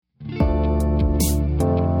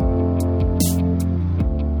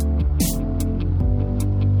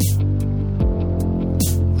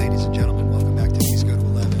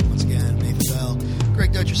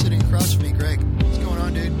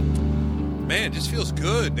Man, it just feels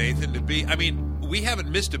good, Nathan, to be. I mean, we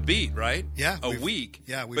haven't missed a beat, right? Yeah. A week.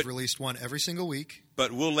 Yeah, we've released one every single week.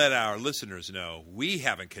 But we'll let our listeners know we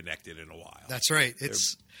haven't connected in a while. That's right.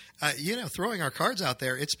 It's, throwing our cards out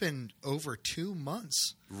there, it's been over 2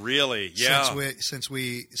 months. Really? Yeah. Since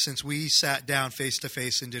we sat down face to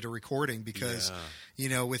face and did a recording because,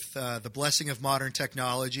 with the blessing of modern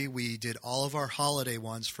technology, we did all of our holiday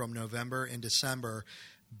ones from November and December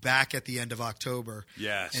back at the end of October.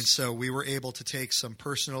 Yes. And so we were able to take some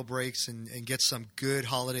personal breaks and get some good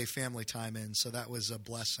holiday family time in. So that was a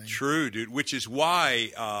blessing. True, dude, which is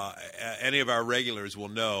why any of our regulars will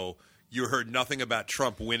know you heard nothing about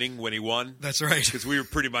Trump winning when he won. That's right. Because we were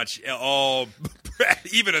pretty much all,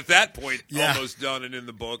 even at that point, almost done and in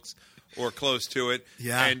the books or close to it.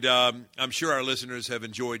 Yeah. And I'm sure our listeners have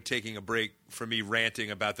enjoyed taking a break from me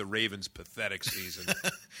ranting about the Ravens' pathetic season.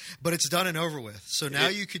 But it's done and over with. So now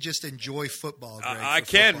you could just enjoy football. Greg, I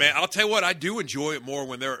can, man. I'll tell you what, I do enjoy it more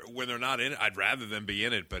when they're not in it. I'd rather them be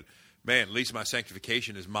in it, but man, at least my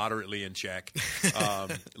sanctification is moderately in check.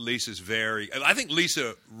 Lisa's I think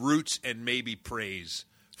Lisa roots and maybe prays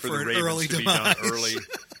for the Ravens to be done early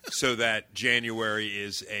so that January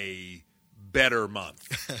is a better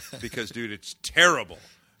month. Because, dude, it's terrible.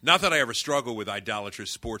 Not that I ever struggle with idolatrous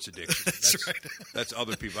sports addiction. That's right. That's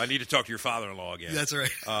other people. I need to talk to your father-in-law again. That's right.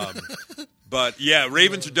 But, yeah,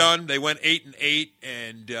 Ravens are done. They went 8-8,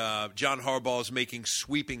 and John Harbaugh is making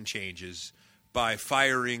sweeping changes by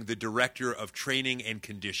firing the director of training and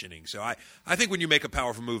conditioning. So I think when you make a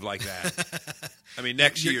powerful move like that, I mean,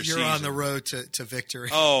 next year's season. You're on the road to victory.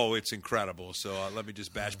 Oh, it's incredible. So let me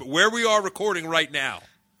just bash. But where we are recording right now,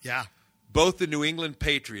 both the New England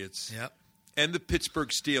Patriots and the Pittsburgh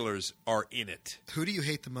Steelers are in it. Who do you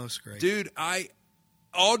hate the most, Greg? Dude,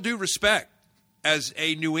 all due respect, as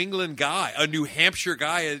a New England guy, a New Hampshire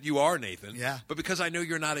guy you are, Nathan. Yeah. But because I know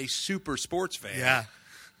you're not a super sports fan. Yeah.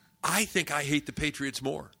 I think I hate the Patriots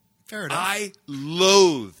more. Fair enough. I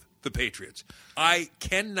loathe the Patriots. I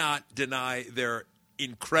cannot deny their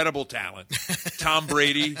incredible talent. Tom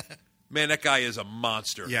Brady, man, that guy is a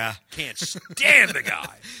monster. Yeah. Can't stand the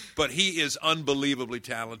guy. But he is unbelievably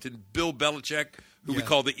talented. Bill Belichick, who we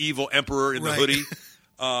call the evil emperor in the hoodie,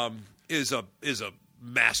 is a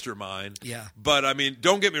mastermind. Yeah. But, I mean,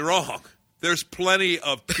 don't get me wrong. There's plenty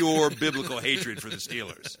of pure biblical hatred for the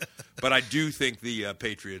Steelers. But I do think the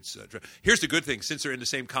Patriots here's the good thing. Since they're in the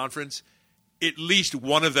same conference, at least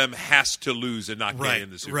one of them has to lose and not get in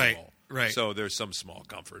the Super Bowl. Right. So there's some small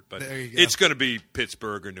comfort. But there you go. It's going to be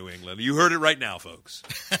Pittsburgh or New England. You heard it right now, folks.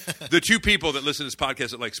 The two people that listen to this podcast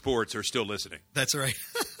that like sports are still listening. That's right.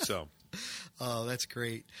 So. Oh, that's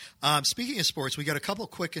great. Speaking of sports, we got a couple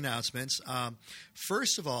quick announcements.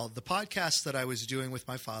 First of all, the podcast that I was doing with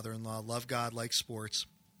my father-in-law, Love God, Like Sports,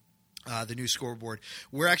 the new scoreboard,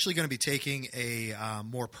 we're actually going to be taking a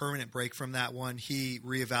more permanent break from that one. He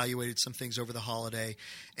reevaluated some things over the holiday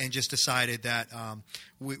and just decided that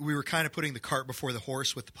we were kind of putting the cart before the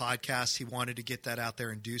horse with the podcast. He wanted to get that out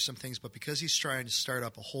there and do some things, but because he's trying to start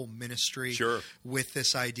up a whole ministry with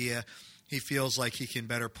this idea, he feels like he can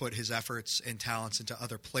better put his efforts and talents into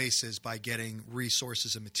other places by getting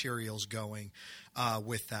resources and materials going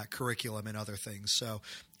with that curriculum and other things. So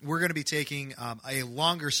we're going to be taking a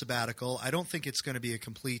longer sabbatical. I don't think it's going to be a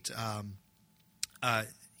complete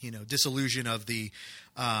dissolution of the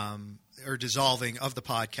or dissolving of the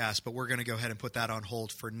podcast, but we're going to go ahead and put that on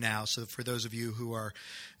hold for now. So for those of you who are,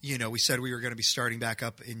 we said we were going to be starting back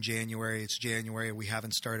up in January. It's January. We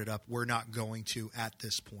haven't started up. We're not going to at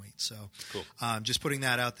this point. So cool. Just putting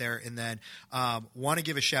that out there. And then want to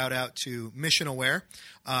give a shout out to Mission Aware.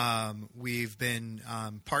 We've been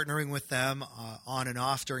partnering with them on and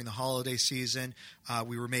off during the holiday season.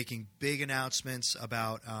 We were making big announcements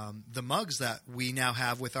about the mugs that we now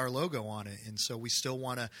have with our logo on it. And so we still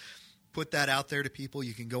want to put that out there to people.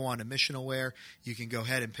 You can go on to Mission Aware. You can go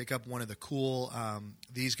ahead and pick up one of the cool,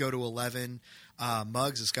 these go to 11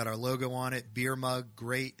 mugs. It's got our logo on it. Beer mug,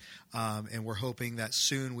 great. And we're hoping that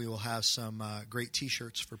soon we will have some great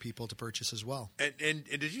T-shirts for people to purchase as well. And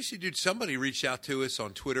did you see, dude, somebody reached out to us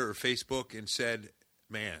on Twitter or Facebook and said,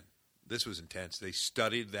 man, this was intense. They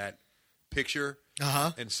studied that picture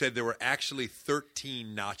and said there were actually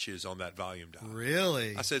 13 notches on that volume dial.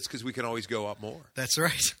 Really? I said it's because we can always go up more. That's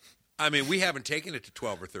right. I mean, we haven't taken it to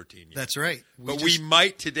 12 or 13 yet. That's right. We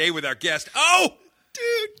might today with our guest. Oh,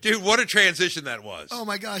 dude, what a transition that was. Oh,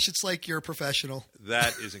 my gosh. It's like you're a professional.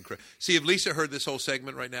 That is incredible. See, if Lisa heard this whole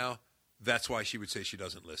segment right now, that's why she would say she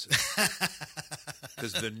doesn't listen.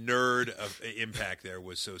 Because the nerd of impact there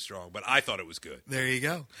was so strong. But I thought it was good. There you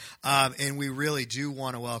go. And we really do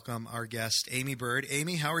want to welcome our guest, Amy Bird.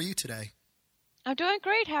 Amy, how are you today? I'm doing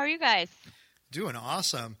great. How are you guys? Doing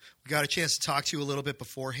awesome. We got a chance to talk to you a little bit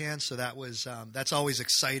beforehand, so that was that's always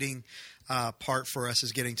exciting part for us,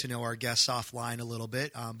 is getting to know our guests offline a little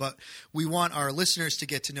bit. But we want our listeners to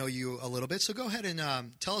get to know you a little bit. So go ahead and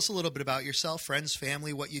tell us a little bit about yourself, friends,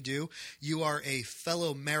 family, what you do. You are a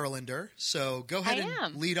fellow Marylander, so go ahead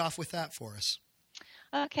and lead off with that for us.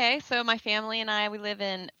 Okay, so my family and I, we live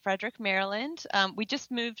in Frederick, Maryland. We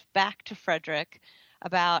just moved back to Frederick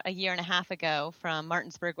about a year and a half ago from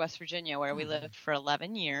Martinsburg, West Virginia, where we lived for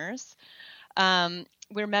 11 years.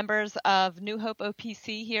 We're members of New Hope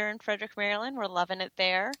OPC here in Frederick, Maryland. We're loving it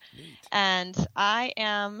there. Neat. And I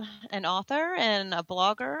am an author and a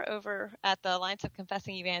blogger over at the Alliance of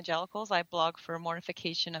Confessing Evangelicals. I blog for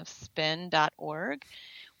mortificationofspin.org,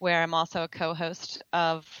 where I'm also a co-host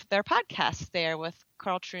of their podcast there with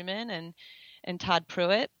Carl Trueman and Todd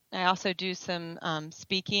Pruitt. I also do some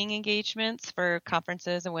speaking engagements for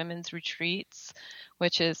conferences and women's retreats,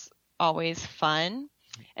 which is always fun.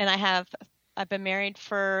 And I've been married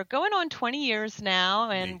for going on 20 years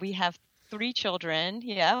now, and we have 3 children.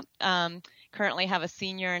 Yeah. Currently have a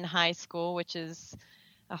senior in high school, which is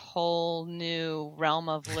a whole new realm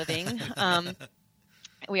of living.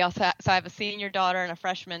 We also so I have a senior daughter and a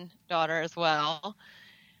freshman daughter as well.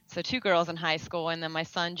 So 2 girls in high school, and then my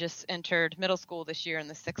son just entered middle school this year in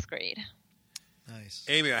the 6th grade. Nice.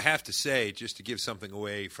 Amy, I have to say, just to give something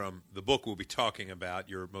away from the book we'll be talking about,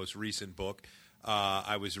 your most recent book,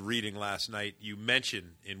 I was reading last night, you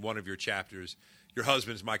mentioned in one of your chapters, your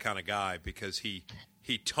husband's my kind of guy because he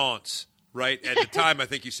taunts, right? At the time, I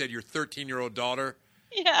think you said your 13-year-old daughter.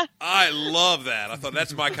 Yeah. I love that. I thought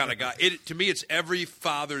that's my kind of guy. To me, it's every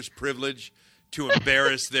father's privilege to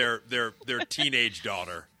embarrass their teenage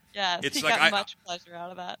daughter. Yes, it's he like got much pleasure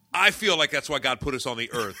out of that. I feel like that's why God put us on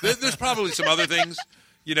the earth. There's probably some other things,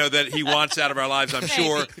 that he wants out of our lives, I'm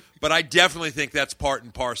sure. But I definitely think that's part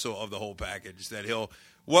and parcel of the whole package. That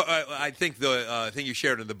I think the thing you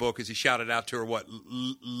shared in the book is he shouted out to her,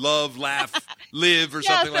 love, laugh, live, or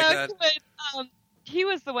something like that. He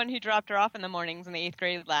was the one who dropped her off in the mornings in the 8th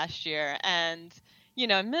grade last year, and in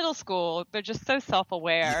middle school they're just so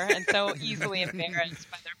self-aware and so easily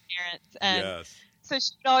embarrassed by their parents. And yes. So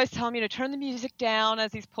she would always tell me to turn the music down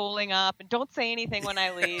as he's pulling up and don't say anything when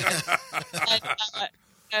I leave.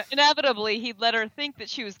 And, inevitably, he'd let her think that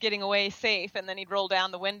she was getting away safe, and then he'd roll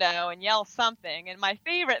down the window and yell something. And my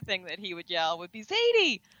favorite thing that he would yell would be,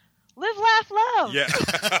 Zadie, live, laugh, love. Yeah.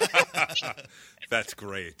 That's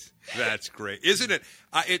great. That's great. Isn't it?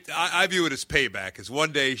 I view it as payback, because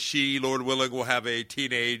one day she, Lord willing, will have a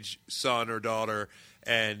teenage son or daughter.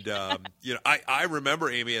 And, I remember,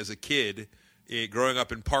 Amy, as a kid, growing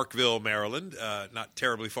up in Parkville, Maryland, not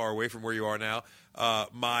terribly far away from where you are now,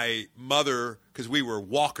 my mother, because we were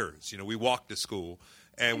walkers, we walked to school,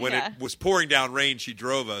 and when it was pouring down rain, she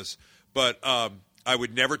drove us, but I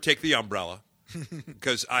would never take the umbrella,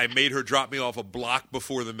 because I made her drop me off a block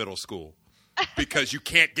before the middle school, because you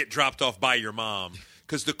can't get dropped off by your mom,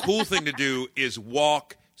 because the cool thing to do is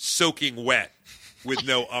walk soaking wet with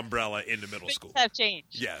no umbrella into middle school. Have changed.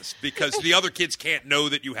 Yes, because the other kids can't know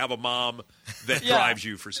that you have a mom that drives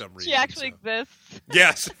you for some reason. She actually exists.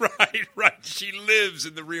 Yes, right. She lives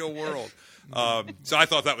in the real world. So I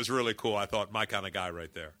thought that was really cool. I thought my kind of guy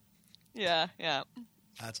right there. Yeah.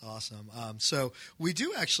 That's awesome. So we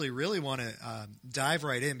do actually really want to dive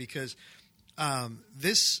right in, because I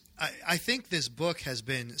think this book has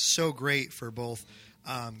been so great for both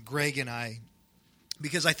Greg and I.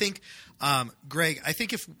 Because I think, Greg,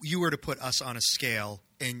 if you were to put us on a scale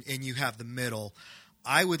and you have the middle,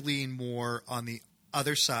 I would lean more on the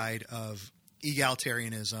other side of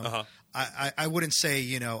egalitarianism. Uh-huh. I wouldn't say,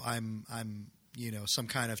 I'm some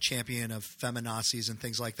kind of champion of feminazis and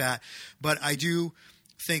things like that. But I do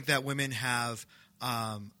think that women have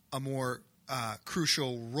a more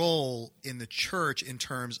crucial role in the church in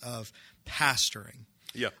terms of pastoring.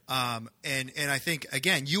 Yeah. And I think,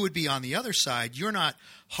 again, you would be on the other side. You're not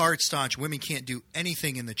hard, staunch. Women can't do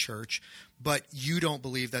anything in the church, but you don't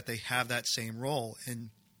believe that they have that same role. And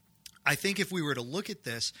I think if we were to look at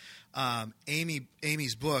this,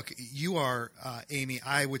 Amy's book, you are, Amy,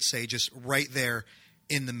 I would say just right there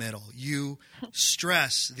in the middle. You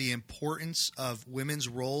stress the importance of women's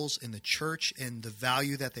roles in the church and the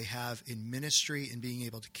value that they have in ministry and being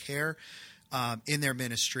able to care in their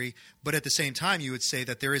ministry, but at the same time, you would say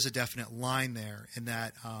that there is a definite line there, and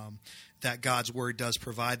that that God's Word does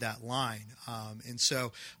provide that line. And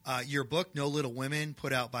so, your book, No Little Women,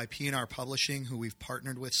 put out by P&R Publishing, who we've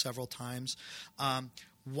partnered with several times.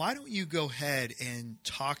 why don't you go ahead and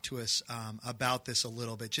talk to us about this a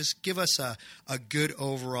little bit? Just give us a good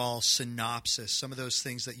overall synopsis, some of those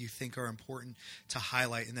things that you think are important to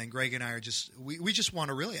highlight. And then Greg and I are we just want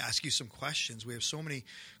to really ask you some questions. We have so many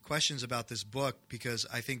questions about this book because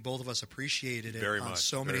I think both of us appreciated it on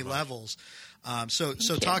so many levels. So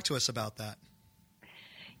talk to us about that.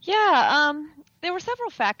 Yeah, there were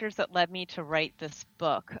several factors that led me to write this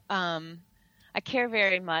book. I care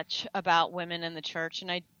very much about women in the church,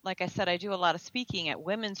 and like I said, I do a lot of speaking at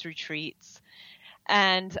women's retreats,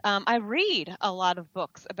 and I read a lot of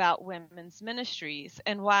books about women's ministries.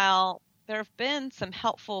 And while there have been some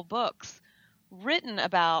helpful books written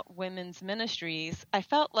about women's ministries, I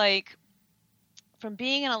felt like from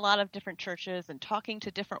being in a lot of different churches and talking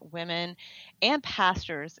to different women and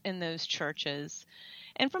pastors in those churches,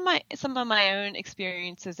 and from some of my own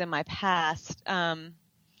experiences in my past,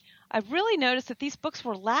 I've really noticed that these books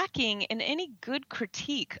were lacking in any good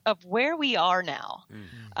critique of where we are now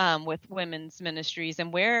with women's ministries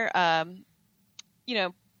and where,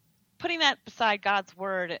 putting that beside God's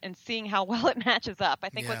word and seeing how well it matches up. I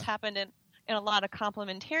think what's happened in a lot of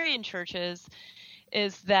complementarian churches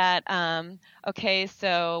is that,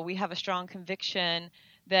 so we have a strong conviction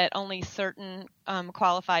that only certain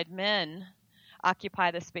qualified men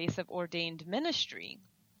occupy the space of ordained ministry.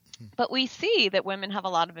 But we see that women have a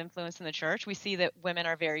lot of influence in the church. We see that women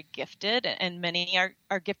are very gifted, and many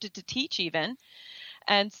are gifted to teach even.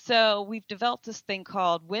 And so we've developed this thing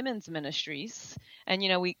called women's ministries. And,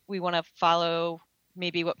 we want to follow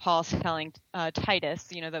maybe what Paul's telling Titus,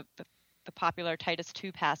 the popular Titus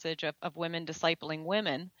 2 passage of women discipling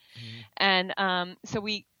women. And so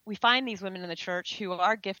we find these women in the church who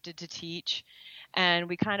are gifted to teach, and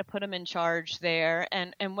we kind of put them in charge there.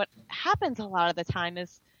 And what happens a lot of the time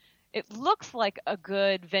is it looks like a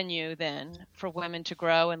good venue then for women to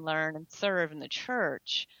grow and learn and serve in the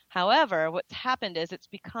church. However, what's happened is it's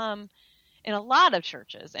become, in a lot of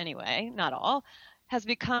churches anyway, not all, has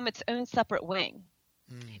become its own separate wing.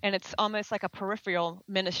 And it's almost like a peripheral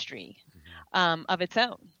ministry of its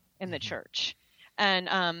own in the church. And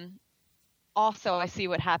also I see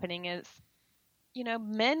what happening is,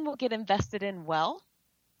 men will get invested in well,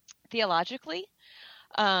 theologically.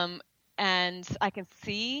 And I can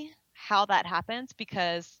see how that happens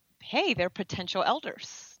because, hey, they're potential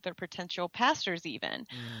elders, they're potential pastors even.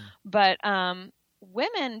 But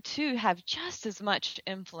women, too, have just as much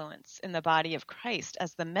influence in the body of Christ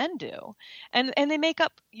as the men do. And they make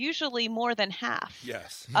up usually more than half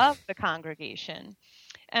of the congregation.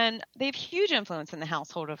 And they have huge influence in the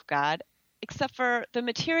household of God, except for the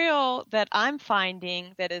material that I'm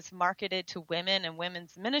finding that is marketed to women and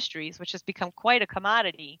women's ministries, which has become quite a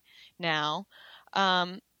commodity now,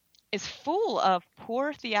 is full of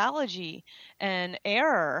poor theology and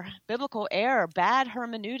error, biblical error, bad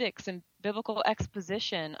hermeneutics and biblical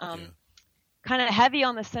exposition, kind of heavy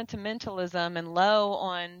on the sentimentalism and low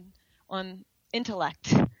on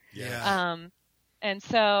intellect. And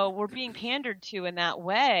so we're being pandered to in that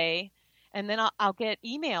way. And then I'll get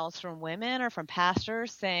emails from women or from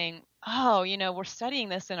pastors saying, we're studying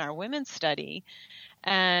this in our women's study,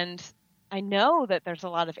 and I know that there's a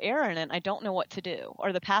lot of error in it. I don't know what to do.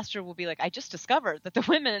 Or the pastor will be like, I just discovered that the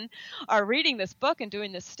women are reading this book and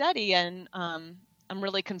doing this study, and I'm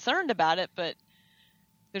really concerned about it, but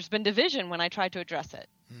there's been division when I tried to address it.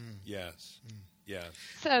 Yes.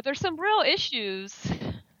 So there's some real issues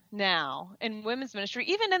now in women's ministry,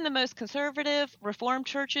 even in the most conservative Reformed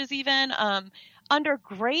churches, even under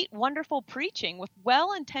great, wonderful preaching with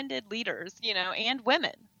well-intended leaders, and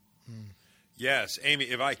women. Yes, Amy,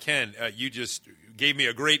 if I can, you just gave me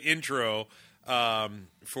a great intro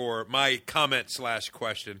for my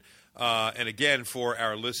comment/question. And again, for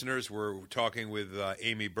our listeners, we're talking with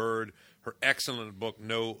Amy Bird, her excellent book,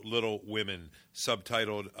 No Little Women,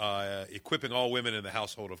 subtitled Equipping All Women in the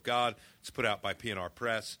Household of God. It's put out by P&R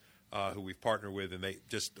Press, who we've partnered with, and they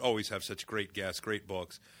just always have such great guests, great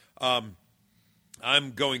books.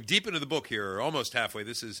 I'm going deep into the book here, almost halfway.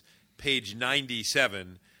 This is page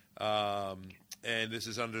 97. And this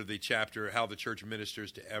is under the chapter, How the Church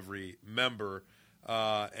Ministers to Every Member.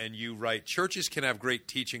 And you write, churches can have great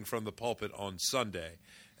teaching from the pulpit on Sunday,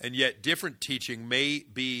 and yet different teaching may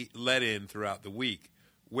be let in throughout the week.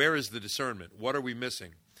 Where is the discernment? What are we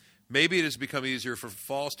missing? Maybe it has become easier for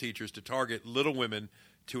false teachers to target little women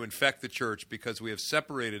to infect the church because we have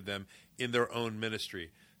separated them in their own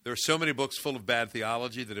ministry. There are so many books full of bad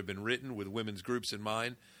theology that have been written with women's groups in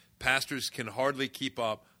mind. Pastors can hardly keep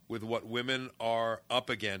up with what women are up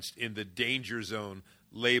against in the danger zone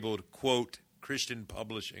labeled, quote, Christian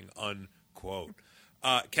publishing, unquote.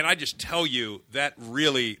 Can I just tell you, that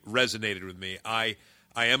really resonated with me. I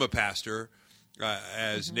I am a pastor.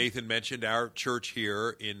 As Nathan mentioned, our church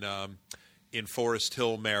here in Forest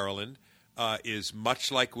Hill, Maryland, is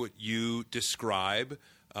much like what you describe.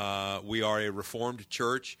 We are a Reformed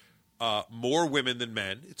church. More women than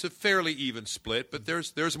men. It's a fairly even split, but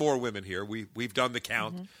there's more women here. We've done the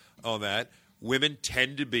count on that. Women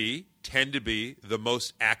tend to be the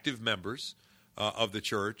most active members of the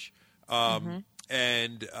church,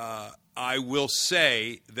 and I will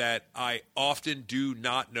say that I often do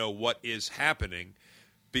not know what is happening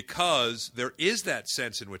because there is that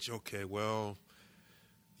sense in which, okay, well,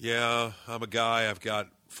 yeah, I'm a guy. I've got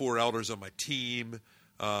 4 elders on my team.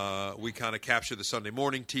 We kind of capture the Sunday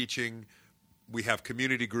morning teaching. We have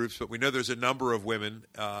community groups, but we know there's a number of women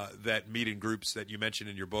that meet in groups that you mentioned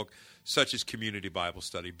in your book, such as Community Bible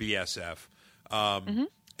Study, BSF.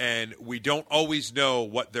 And we don't always know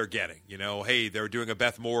what they're getting. You know, hey, they're doing a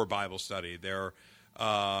Beth Moore Bible study. They're,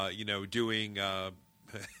 doing,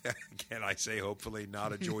 can I say, hopefully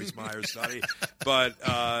not a Joyce Meyer study. But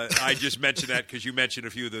I just mentioned that because you mentioned a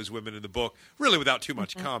few of those women in the book, really without too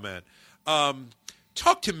much comment.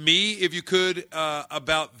 Talk to me, if you could,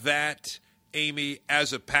 about that, Amy,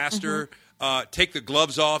 as a pastor. Take the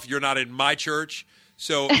gloves off. You're not in my church.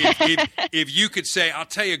 So if you could say, I'll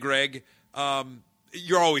tell you, Greg,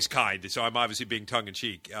 you're always kind, so I'm obviously being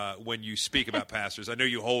tongue-in-cheek when you speak about pastors. I know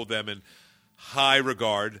you hold them in high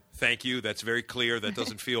regard. Thank you. That's very clear. That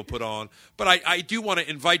doesn't feel put on. But I do want to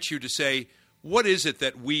invite you to say, what is it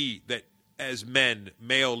that that as men,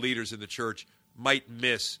 male leaders in the church, might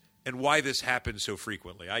miss, and why this happens so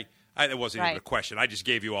frequently? That wasn't even a question. I just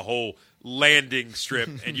gave you a whole landing strip,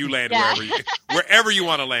 and you land wherever you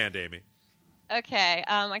want to land, Amy. Okay.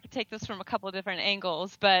 I could take this from a couple of different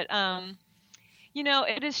angles, but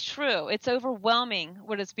it is true. It's overwhelming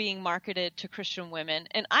what is being marketed to Christian women.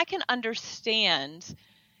 And I can understand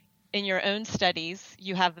in your own studies,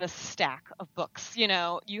 you have this stack of books.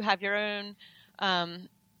 You have your own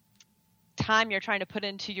time you're trying to put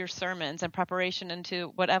into your sermons and preparation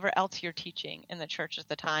into whatever else you're teaching in the church at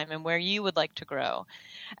the time and where you would like to grow.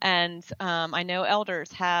 And I know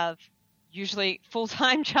elders have usually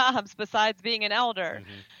full-time jobs besides being an elder.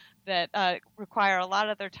 That require a lot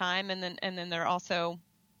of their time, and then they're also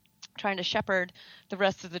trying to shepherd the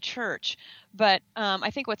rest of the church. But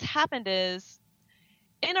I think what's happened is,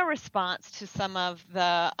 in a response to some of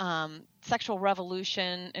the sexual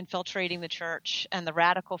revolution infiltrating the church and the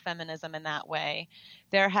radical feminism in that way,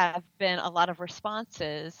 there have been a lot of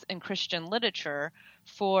responses in Christian literature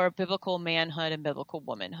for biblical manhood and biblical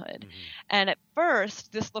womanhood. And at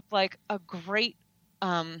first, this looked like a great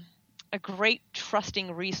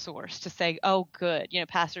trusting resource to say, oh, good.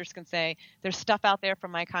 Pastors can say, there's stuff out there for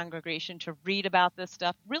my congregation to read about this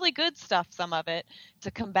stuff, really good stuff, some of it,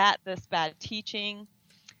 to combat this bad teaching.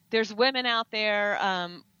 There's women out there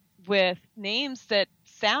with names that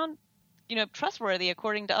sound, trustworthy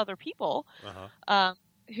according to other people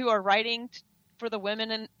who are writing for the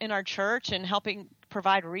women in our church and helping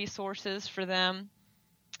provide resources for them.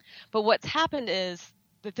 But what's happened is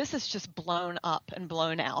that this is just blown up and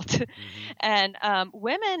blown out. And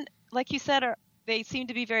women, like you said, they seem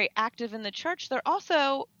to be very active in the church. They're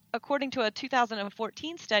also, according to a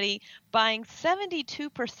 2014 study, buying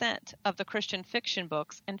 72% of the Christian fiction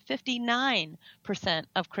books and 59%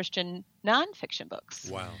 of Christian nonfiction books.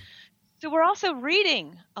 Wow. So we're also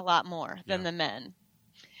reading a lot more than the men.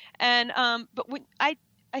 And but when I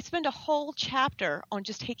spend a whole chapter on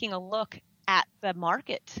just taking a look at the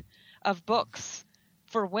market of books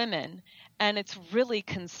for women, and it's really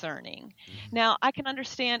concerning. Now, I can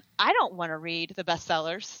understand, I don't want to read the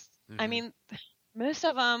bestsellers. I mean, most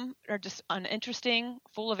of them are just uninteresting,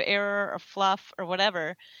 full of error or fluff or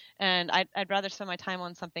whatever, and I'd rather spend my time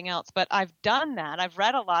on something else. But I've done that. I've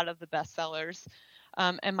read a lot of the bestsellers,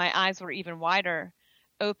 and my eyes were even wider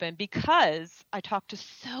open because I talked to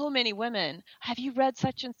so many women. Have you read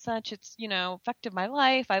such and such? It's, affected my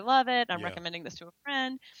life. I love it. I'm recommending this to a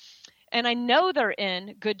friend. And I know they're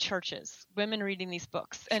in good churches, women reading these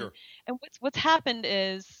books. And what's happened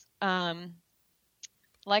is,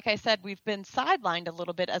 like I said, we've been sidelined a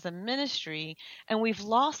little bit as a ministry, and we've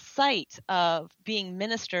lost sight of being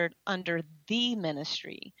ministered under the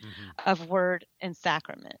ministry of word and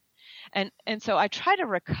sacrament. And so I try to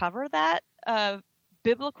recover that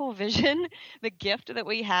biblical vision, the gift that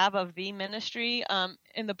we have of the ministry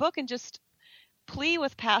in the book, and just plea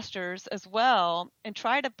with pastors as well and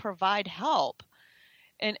try to provide help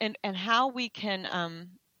and how we can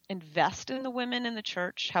invest in the women in the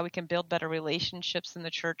church, how we can build better relationships in the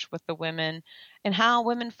church with the women, and how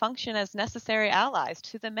women function as necessary allies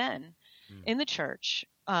to the men in the church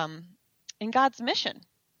in God's mission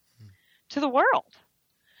to the world.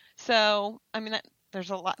 So, I mean, there's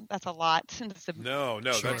a lot. That's a lot. It's a No,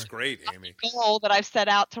 Sure. that's great, Amy. goal that I've set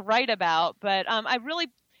out to write about. But I really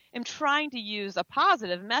am trying to use a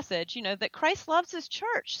positive message, that Christ loves his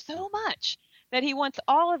church so much that he wants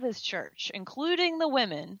all of his church, including the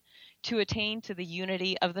women, to attain to the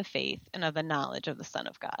unity of the faith and of the knowledge of the Son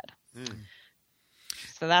of God.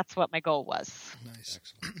 So that's what my goal was. Nice.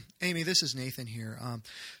 Amy, this is Nathan here.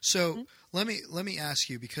 So let me ask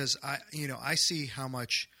you, because I see how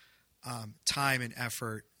much time and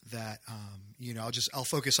effort that I'll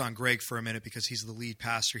focus on Greg for a minute because he's the lead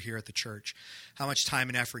pastor here at the church. How much time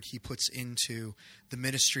and effort he puts into the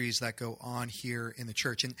ministries that go on here in the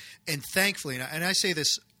church, and thankfully, and I say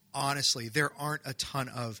this honestly, there aren't a ton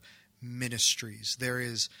of ministries.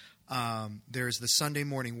 There's the Sunday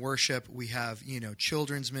morning worship. We have,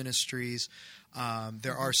 children's ministries.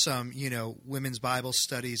 There are some, women's Bible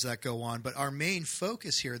studies that go on. But our main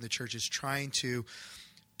focus here in the church is trying to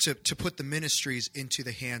put the ministries into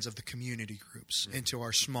the hands of the community groups, into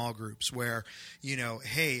our small groups where,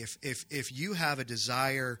 hey, if you have a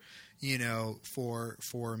desire,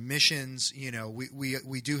 for missions,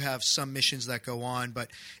 we do have some missions that go on, but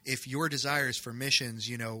if your desire is for missions,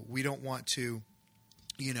 we don't want to,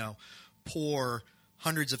 pour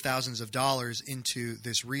hundreds of thousands of dollars into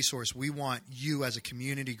this resource. We want you as a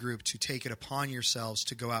community group to take it upon yourselves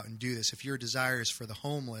to go out and do this. If your desire is for the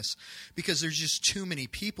homeless, because there's just too many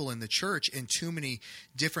people in the church and too many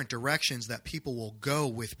different directions that people will go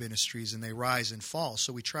with ministries, and they rise and fall.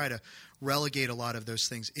 So we try to relegate a lot of those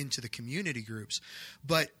things into the community groups.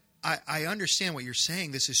 But I understand what you're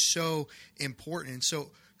saying. This is so important. And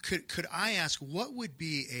so could I ask, what would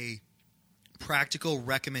be a practical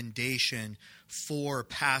recommendation for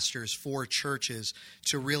pastors, for churches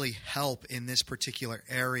to really help in this particular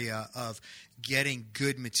area of getting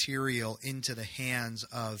good material into the hands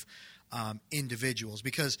of individuals?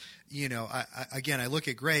 Because, I look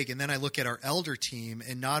at Greg and then I look at our elder team,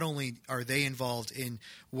 and not only are they involved in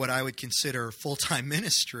what I would consider full-time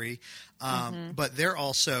ministry, but they're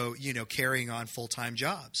also, carrying on full-time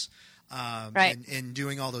jobs Right. and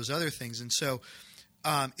doing all those other things. And so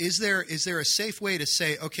is there a safe way to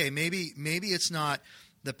say, okay, maybe it's not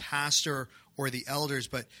the pastor or the elders,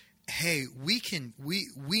 but hey,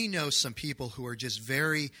 we know some people who are just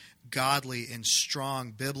very godly and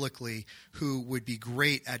strong biblically who would be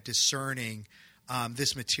great at discerning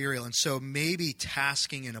this material, and so maybe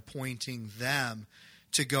tasking and appointing them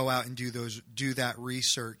to go out and do that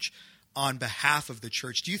research on behalf of the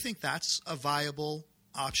church. Do you think that's a viable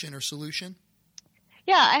option or solution?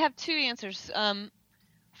 Yeah, I have two answers.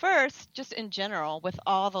 First, just in general, with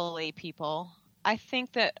all the lay people, I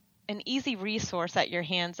think that an easy resource at your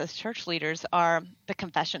hands as church leaders are the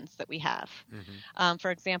confessions that we have. For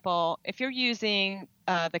example, if you're using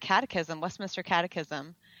the Catechism, Westminster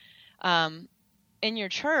Catechism, in your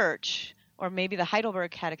church, or maybe the Heidelberg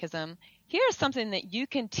Catechism, here's something that you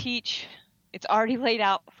can teach. It's already laid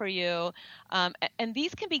out for you. And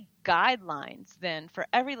these can be guidelines then for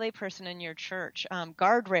every lay person in your church,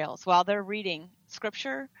 guardrails while they're reading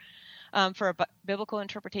Scripture for a biblical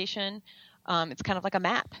interpretation. It's kind of like a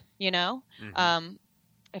map,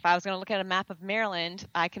 If I was going to look at a map of Maryland,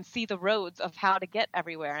 I can see the roads of how to get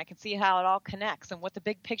everywhere. I can see how it all connects and what the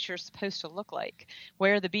big picture is supposed to look like,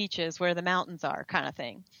 where the beach is, where the mountains are, kind of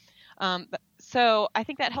thing. So I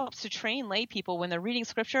think that helps to train lay people when they're reading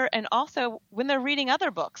Scripture, and also when they're reading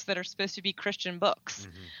other books that are supposed to be Christian books,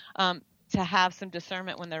 to have some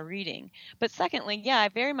discernment when they're reading. But secondly, I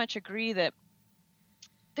very much agree that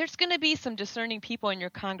there's going to be some discerning people in your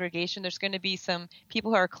congregation. There's going to be some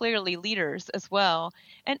people who are clearly leaders as well.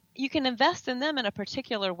 And you can invest in them in a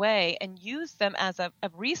particular way and use them as a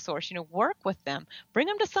resource, work with them. Bring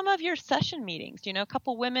them to some of your session meetings. A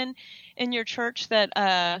couple women in your church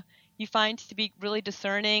that you find to be really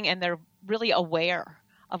discerning, and they're really aware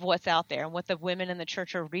of what's out there and what the women in the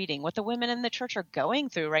church are reading, what the women in the church are going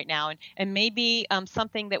through right now, and maybe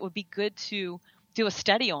something that would be good to do a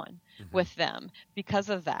study on with them because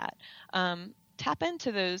of that. Tap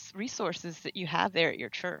into those resources that you have there at your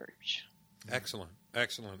church. Excellent,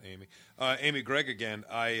 Amy. Amy, Greg again.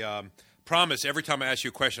 I promise every time I ask you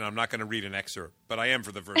a question, I'm not going to read an excerpt, but I am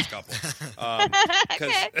for the first couple.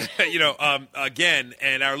 Because, again,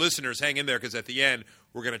 and our listeners, hang in there, because at the end,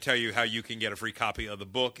 we're going to tell you how you can get a free copy of the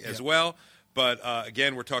book as well. But,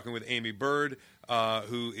 again, we're talking with Amy Bird,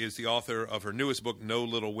 who is the author of her newest book, No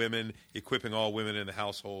Little Women, Equipping All Women in the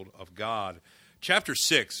Household of God. Chapter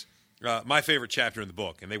 6, my favorite chapter in the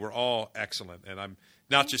book, and they were all excellent. And I'm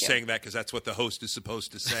not just saying that because that's what the host is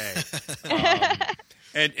supposed to say.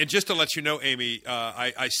 And just to let you know, Amy,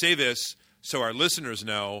 I say this so our listeners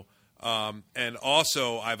know, And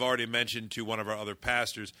also, I've already mentioned to one of our other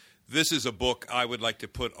pastors, this is a book I would like to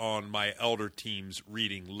put on my elder team's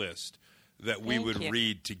reading list that we would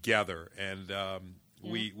read together. And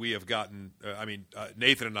we have gotten,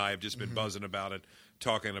 Nathan and I have just been buzzing about it,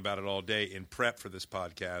 talking about it all day in prep for this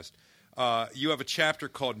podcast. You have a chapter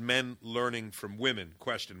called Men Learning from Women, ?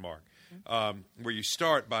 Where you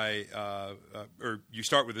start by, you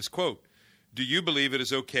start with this quote: "Do you believe it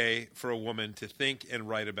is okay for a woman to think and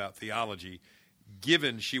write about theology,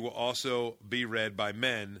 given she will also be read by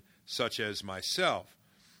men such as myself?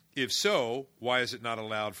 If so, why is it not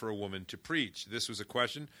allowed for a woman to preach?" This was a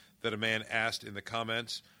question that a man asked in the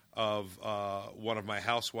comments of one of my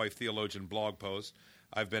housewife theologian blog posts.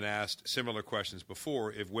 I've been asked similar questions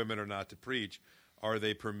before. If women are not to preach, are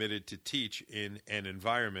they permitted to teach in an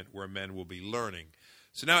environment where men will be learning?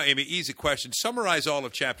 So now, Amy, easy question. Summarize all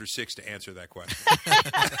of Chapter 6 to answer that question.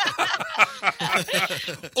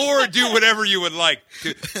 Or do whatever you would like.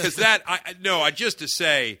 Because just to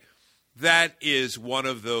say, that is one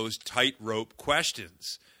of those tightrope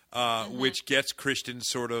questions, which gets Christians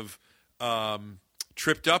sort of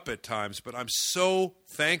tripped up at times. But I'm so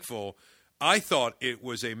thankful. I thought it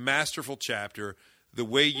was a masterful chapter, the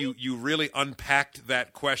way you really unpacked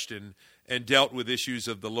that question and dealt with issues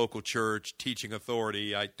of the local church, teaching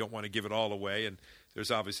authority. I don't want to give it all away, and there's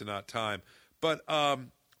obviously not time. But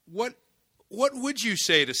what would you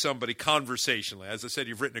say to somebody conversationally? As I said,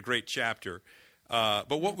 you've written a great chapter.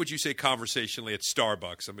 But what would you say conversationally at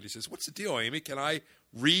Starbucks? Somebody says, "What's the deal, Amy? Can I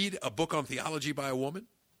read a book on theology by a woman?"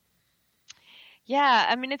 Yeah,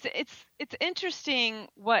 I mean, it's interesting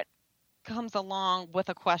what comes along with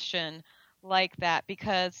a question like that,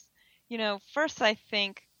 because, first I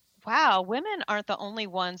think, wow, women aren't the only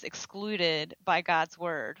ones excluded by God's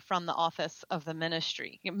word from the office of the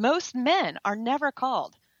ministry. Most men are never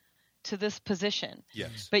called to this position.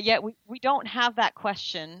 Yes. But yet we don't have that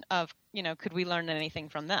question of, could we learn anything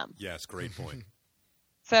from them? Yes, great point.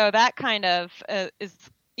 So that kind of is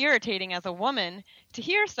irritating as a woman to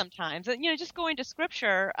hear sometimes. And, just going to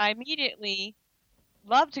Scripture, I immediately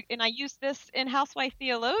love to, and I use this in Housewife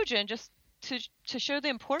Theologian just to show the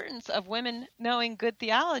importance of women knowing good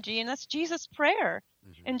theology, and that's Jesus' prayer.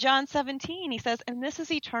 In John 17, he says, "And this is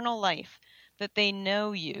eternal life, that they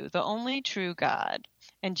know you, the only true God,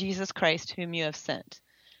 and Jesus Christ whom you have sent."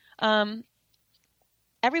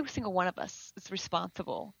 Every single one of us is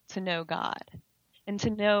responsible to know God and to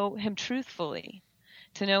know him truthfully,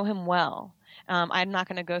 to know him well. I'm not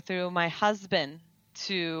going to go through my husband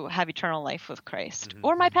to have eternal life with Christ,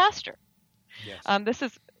 or my pastor. Yes. This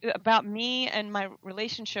is about me and my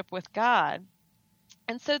relationship with God.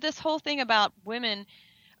 And so this whole thing about women,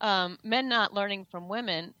 men not learning from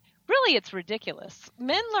women, really it's ridiculous.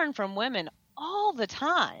 Men learn from women all the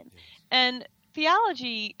time. Yes. And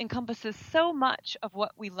theology encompasses so much of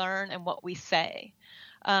what we learn and what we say.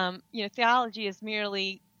 Theology is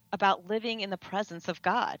merely about living in the presence of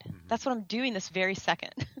God. That's what I'm doing this very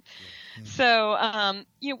second. So,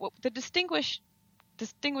 the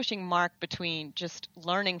distinguishing mark between just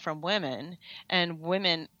learning from women and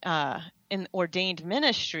women in ordained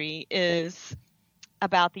ministry is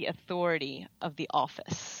about the authority of the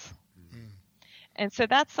office. And so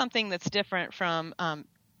that's something that's different from,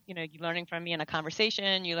 you learning from me in a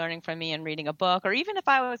conversation, you learning from me in reading a book, or even if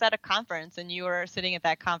I was at a conference and you were sitting at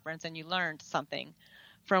that conference and you learned something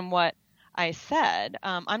from what I said.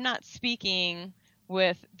 I'm not speaking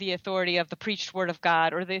with the authority of the preached word of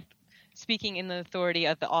God or speaking in the authority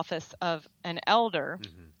of the office of an elder.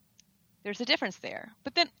 There's a difference there.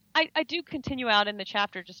 But then I do continue out in the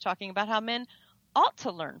chapter just talking about how men ought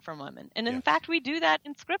to learn from women. And in fact, we do that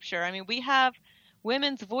in Scripture. I mean, we have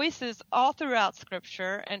women's voices all throughout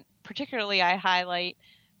Scripture, and particularly I highlight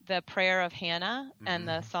the prayer of Hannah and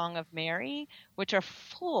the Song of Mary, which are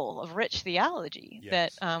full of rich theology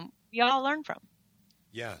that we all learn from.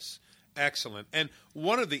 Yes. Excellent. And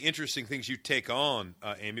one of the interesting things you take on,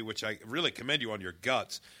 Amy, which I really commend you on your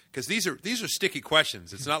guts, because these are sticky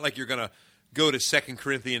questions. It's not like you're going to go to 2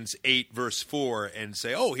 Corinthians 8, verse 4 and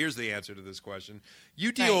say, oh, here's the answer to this question.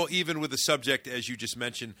 You deal even with the subject, as you just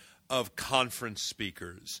mentioned, of conference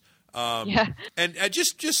speakers. And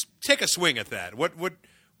just take a swing at that.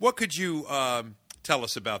 What could you tell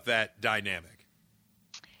us about that dynamic?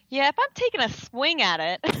 Yeah, if I'm taking a swing at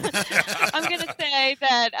it, I'm going to say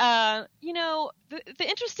that, the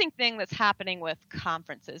interesting thing that's happening with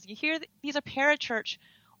conferences, you hear these are parachurch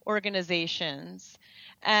organizations,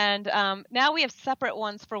 and now we have separate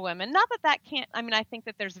ones for women. Not that can't, I think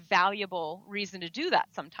that there's valuable reason to do that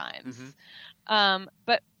sometimes.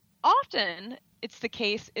 But often it's the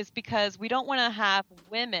case is because we don't want to have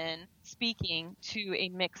women speaking to a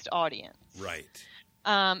mixed audience. Right.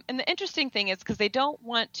 And the interesting thing is because they don't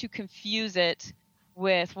want to confuse it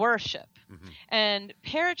with worship. Mm-hmm. And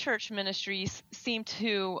parachurch ministries seem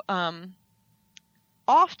to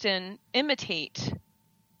often imitate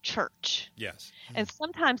church. Yes. And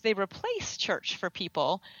sometimes they replace church for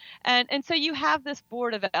people. And so you have this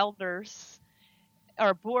board of elders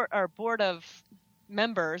or board of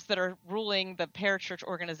members that are ruling the parachurch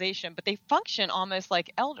organization, but they function almost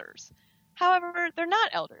like elders. However, they're not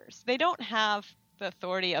elders. They don't have the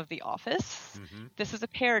authority of the office. Mm-hmm. This is a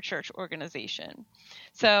parachurch organization.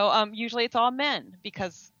 So usually it's all men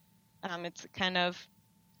because it's kind of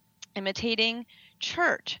imitating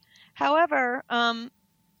church. However,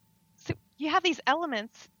 so you have these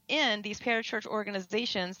elements in these parachurch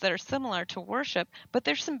organizations that are similar to worship, but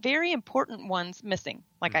there's some very important ones missing.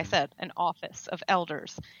 Like I said, an office of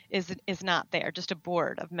elders is not there, just a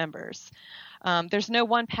board of members. There's no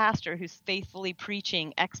one pastor who's faithfully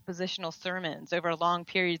preaching expositional sermons over long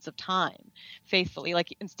periods of time, faithfully.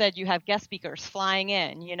 Like instead, you have guest speakers flying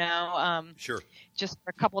in, sure, just for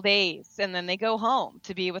a couple days, and then they go home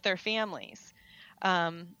to be with their families.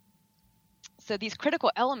 So these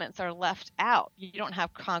critical elements are left out. You don't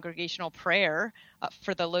have congregational prayer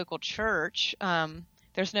for the local church.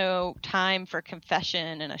 There's no time for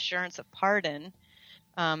confession and assurance of pardon.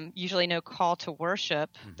 Usually no call to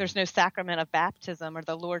worship. Mm-hmm. There's no sacrament of baptism or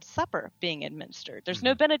the Lord's Supper being administered. There's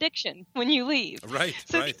no benediction when you leave. Right,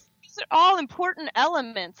 so right. These are all important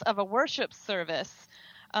elements of a worship service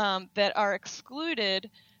that are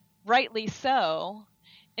excluded, rightly so,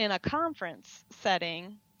 in a conference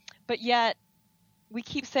setting. But yet we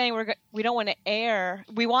keep saying we don't want to err.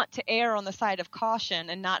 We want to err on the side of caution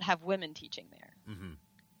and not have women teaching there. Mm-hmm.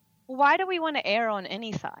 Why do we want to err on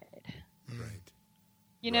any side? Right.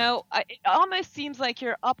 You know, it almost seems like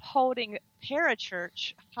you're upholding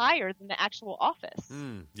parachurch higher than the actual office.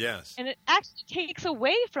 Yes. And it actually takes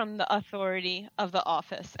away from the authority of the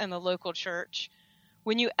office and the local church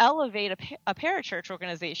when you elevate a parachurch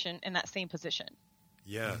organization in that same position.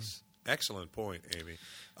 Yes. Excellent point, Amy.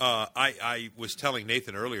 I was telling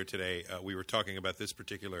Nathan earlier today, we were talking about this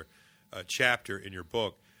particular chapter in your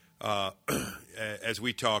book. As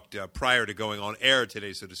we talked prior to going on air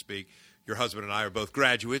today, so to speak, your husband and I are both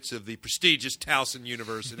graduates of the prestigious Towson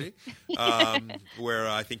University, where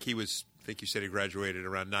I think you said he graduated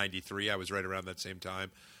around 93. I was right around that same time.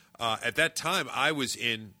 At that time, I was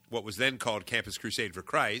in what was then called Campus Crusade for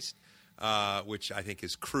Christ, which I think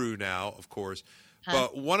is Cru now, of course.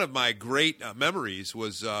 But one of my great memories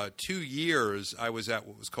was 2 years I was at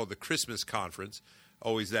what was called the Christmas Conference,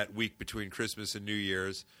 always that week between Christmas and New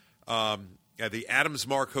Year's, at the Adams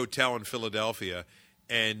Mark Hotel in Philadelphia,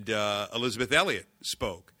 and Elizabeth Elliot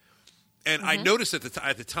spoke. And I noticed at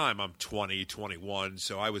the time, I'm 20, 21,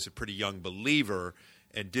 so I was a pretty young believer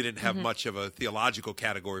and didn't have much of a theological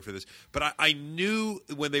category for this. But I knew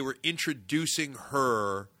when they were introducing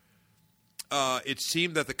her, it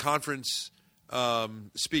seemed that the conference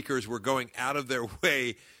speakers were going out of their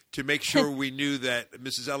way to make sure we knew that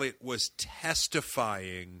Mrs. Elliott was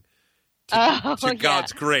testifying to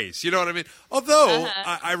God's grace. You know what I mean? Although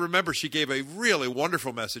I remember she gave a really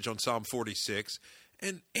wonderful message on Psalm 46.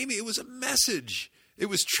 And, Amy, it was a message. It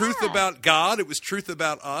was truth about God. It was truth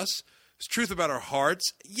about us. It was truth about our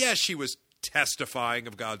hearts. Yes, she was testifying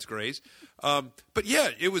of God's grace. But,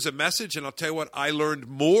 yeah, it was a message. And I'll tell you what, I learned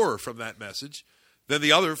more from that message than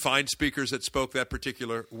the other fine speakers that spoke that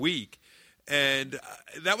particular week. And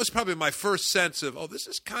that was probably my first sense of, this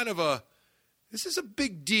is kind of this is a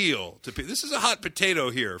big deal to people. This is a hot potato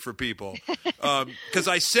here for people. Because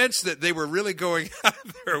I sensed that they were really going out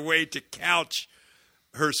of their way to couch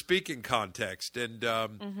her speaking context. And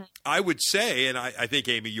I would say, and I think,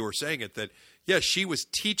 Amy, you were saying it, that, yes, she was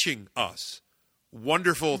teaching us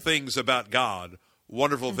wonderful things about God,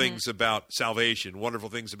 wonderful things about salvation, wonderful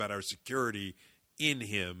things about our security in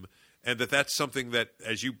him, and that's something that,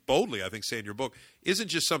 as you boldly, I think, say in your book, isn't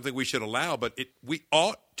just something we should allow, but we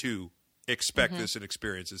ought to expect this and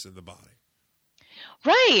experience this in the body.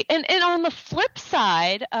 Right. And on the flip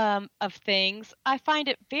side of things, I find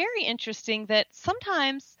it very interesting that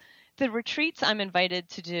sometimes the retreats I'm invited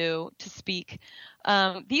to speak,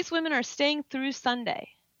 these women are staying through Sunday.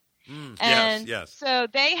 And yes. So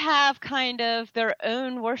they have kind of their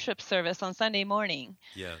own worship service on Sunday morning.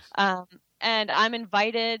 Yes. And I'm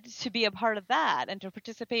invited to be a part of that and to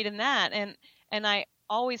participate in that. And I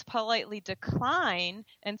always politely decline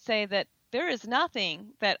and say that there is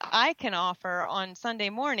nothing that I can offer on Sunday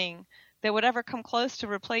morning that would ever come close to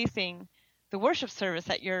replacing the worship service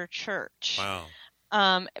at your church. Wow.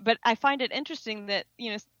 But I find it interesting that,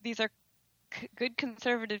 these are good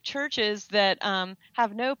conservative churches that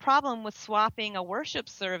have no problem with swapping a worship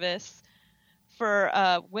service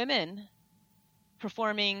for women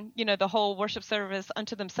performing, the whole worship service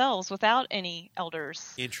unto themselves without any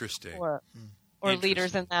elders. Interesting. Or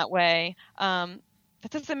leaders in that way. That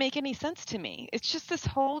doesn't make any sense to me. It's just this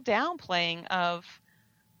whole downplaying of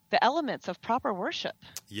the elements of proper worship.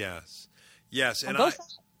 Yes. And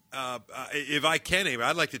if I can, Amy,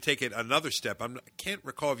 I'd like to take it another step. I can't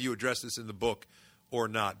recall if you addressed this in the book or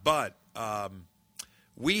not, but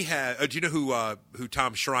we had. Do you know who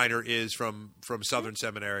Tom Schreiner is from Southern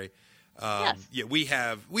Seminary? Yes. Yeah, we've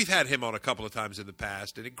had him on a couple of times in the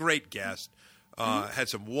past, and a great guest. Had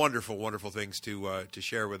some wonderful, wonderful things to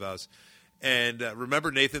share with us. And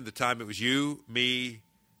remember, Nathan, the time it was you, me,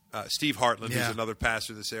 Steve Hartland, who's another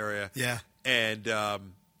pastor in this area, and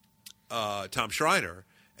Tom Schreiner.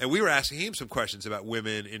 And we were asking him some questions about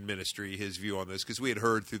women in ministry, his view on this, because we had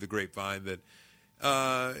heard through the grapevine that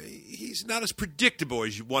he's not as predictable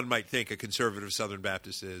as one might think a conservative Southern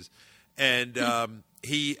Baptist is. And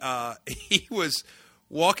he was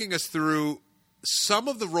walking us through some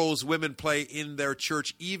of the roles women play in their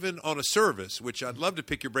church, even on a service, which I'd love to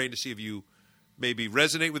pick your brain to see if you maybe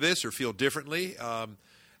resonate with this or feel differently.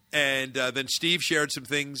 And then Steve shared some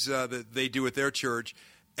things that they do at their church.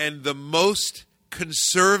 And the most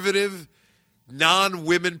conservative,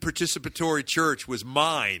 non-women participatory church was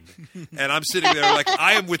mine. And I'm sitting there like,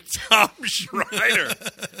 I am with Tom Schreiner,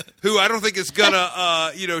 who I don't think is going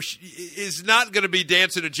to, is not going to be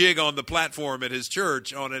dancing a jig on the platform at his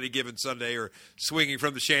church on any given Sunday or swinging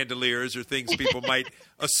from the chandeliers or things people might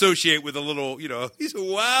associate with a little, he's a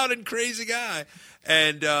wild and crazy guy.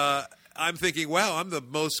 And I'm thinking, wow, I'm the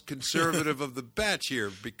most conservative of the batch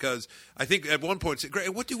here, because I think at one point, Greg,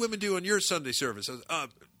 what do women do on your Sunday service? I was,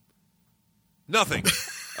 nothing.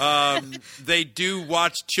 They do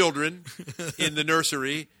watch children in the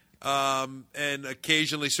nursery and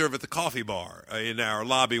occasionally serve at the coffee bar in our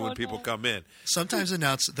lobby when people come in. Sometimes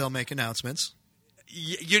they'll make announcements.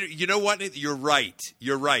 You know what? You're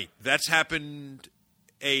right. That's happened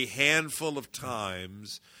a handful of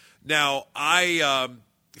times. Now,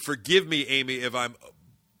 forgive me, Amy, if I'm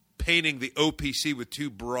painting the OPC with too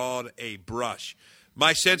broad a brush.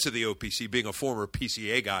 My sense of the OPC, being a former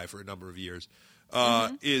PCA guy for a number of years,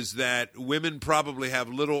 is that women probably have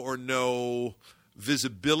little or no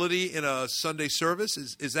visibility in a Sunday service.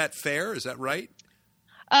 Is that fair? Is that right?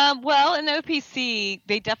 Well, in the OPC,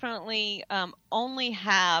 they definitely only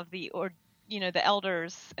have the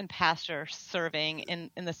elders and pastors serving in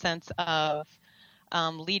the sense of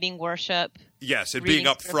leading worship. Yes, and being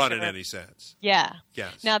up front in any sense. Yeah.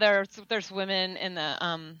 Yes. Now there's women in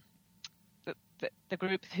the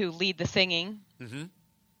group who lead the singing. Mm-hmm.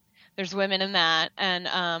 There's women in that, and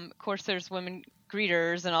of course there's women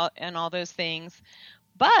greeters and all those things.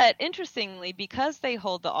 But interestingly, because they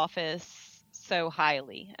hold the office so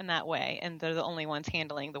highly in that way, and they're the only ones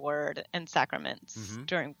handling the word and sacraments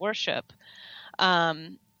during worship,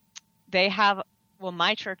 they have. Well,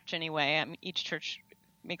 my church anyway. I mean, each church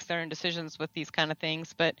makes their own decisions with these kind of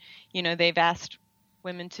things, but they've asked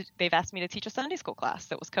me to teach a Sunday school class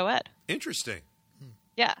that was co-ed. Interesting.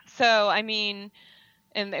 Yeah. So I mean,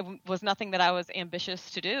 and it was nothing that I was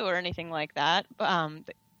ambitious to do or anything like that.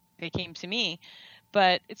 They came to me,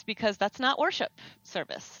 but it's because that's not worship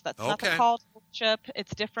service. That's not the call to worship.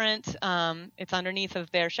 It's different. It's underneath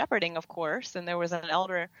of their shepherding, of course. And there was an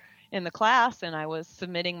elder in the class, and I was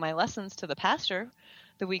submitting my lessons to the pastor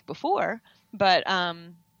the week before, but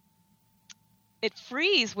it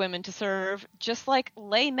frees women to serve just like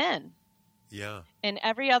lay men in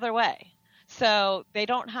every other way. So they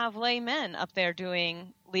don't have lay men up there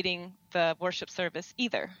leading the worship service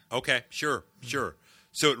either. Okay, sure.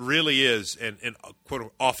 So it really is an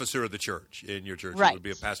quote officer of the church in your church. Right. It would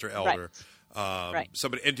be a pastor elder. Right.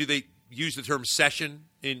 Somebody. And do they use the term session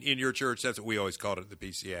in your church? That's what we always called it at the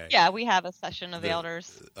PCA. Yeah, we have a session of the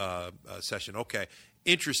elders. Session. Okay.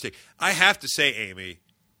 Interesting. I have to say, Amy,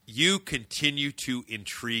 you continue to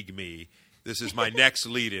intrigue me. This is my next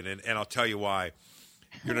lead-in, and I'll tell you why.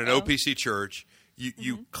 You're in an OPC church.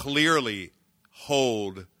 You clearly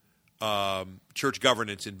hold church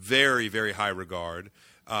governance in very, very high regard.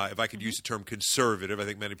 If I could use the term conservative, I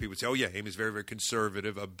think many people would say, oh, yeah, Amy's very, very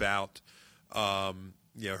conservative about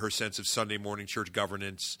her sense of Sunday morning church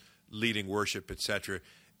governance, leading worship, etc.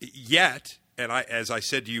 Yet, and as I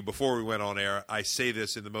said to you before we went on air, I say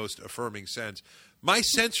this in the most affirming sense. My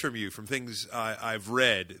sense from you, from things I've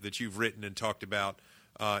read that you've written and talked about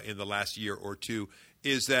in the last year or two,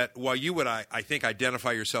 is that while you would, I think,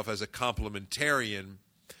 identify yourself as a complementarian,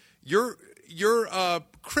 you're you're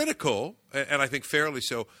critical, and I think fairly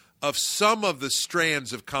so, of some of the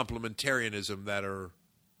strands of complementarianism that are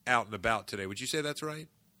out and about today. Would you say that's right?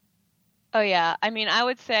 Oh, yeah. I mean, I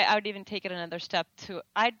would say I would even take it another step to,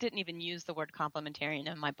 I didn't even use the word complementarian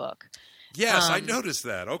in my book. Yes, I noticed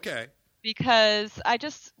that. Okay. Because I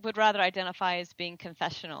just would rather identify as being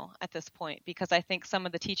confessional at this point, because I think some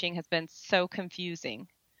of the teaching has been so confusing.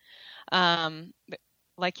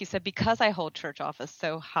 Like you said, because I hold church office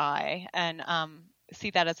so high and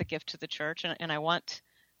see that as a gift to the church, and I want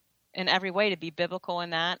in every way to be biblical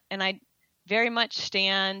in that. And I very much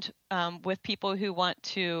stand with people who want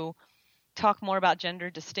to talk more about gender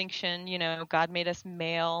distinction. You know, God made us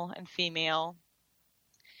male and female.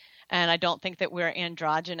 And I don't think that we're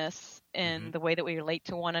androgynous in the way that we relate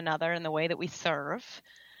to one another and the way that we serve.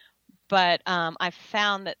 But I've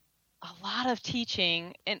found that a lot of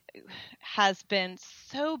teaching has been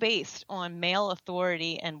so based on male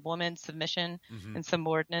authority and woman submission and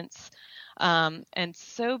subordinates, and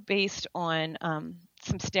so based on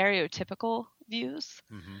some stereotypical views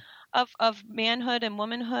of manhood and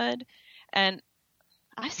womanhood. And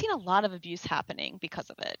I've seen a lot of abuse happening because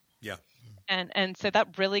of it. Yeah. And so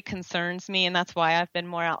that really concerns me, and that's why I've been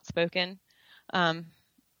more outspoken on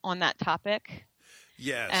that topic.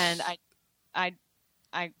 Yes. And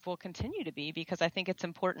I will continue to be, because I think it's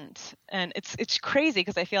important. And it's crazy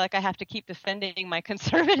because I feel like I have to keep defending my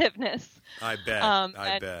conservativeness. I bet.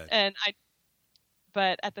 I bet.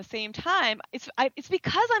 But at the same time, it's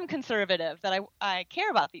because I'm conservative that I care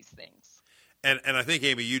about these things. And I think,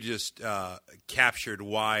 Amy, you just captured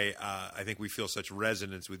why I think we feel such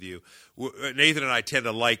resonance with you. Nathan and I tend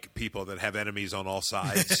to like people that have enemies on all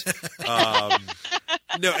sides.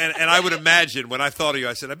 No, and I would imagine when I thought of you,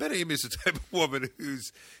 I said, I bet Amy's the type of woman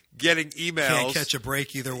who's getting emails. Can't catch a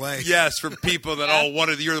break either way. Yes, from people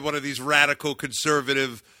that you're one of these radical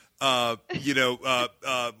conservative, what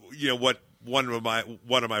one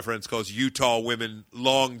of my friends calls Utah women,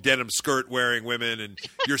 long denim skirt wearing women, and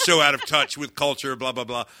you're so out of touch with culture, blah blah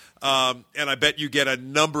blah. And I bet you get a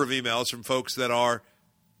number of emails from folks that are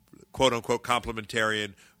quote unquote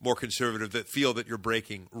complementarian, more conservative, that feel that you're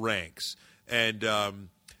breaking ranks. And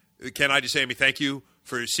can I just say, Amy, thank you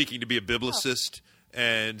for seeking to be a biblicist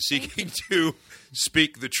and seeking to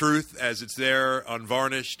speak the truth as it's there,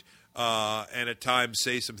 unvarnished, and at times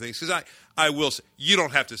say some things. Because I will say, you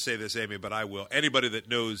don't have to say this, Amy, but I will. Anybody that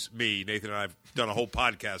knows me, Nathan and I have done a whole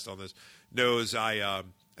podcast on this, knows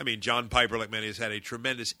John Piper, like many, has had a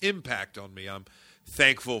tremendous impact on me. I'm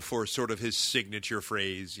thankful for sort of his signature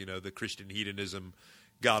phrase, the Christian hedonism,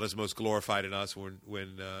 God is most glorified in us when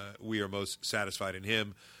we are most satisfied in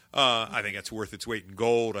him. I think that's worth its weight in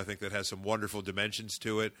gold. I think that has some wonderful dimensions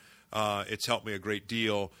to it. It's helped me a great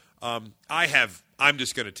deal. I'm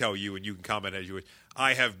just going to tell you, and you can comment as you wish,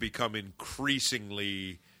 I have become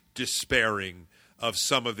increasingly despairing of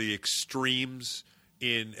some of the extremes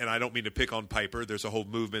and I don't mean to pick on Piper. There's a whole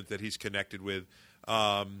movement that he's connected with.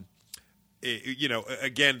 Again,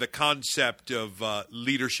 the concept of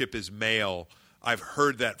leadership is male, I've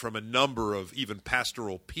heard that from a number of even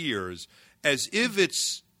pastoral peers, as if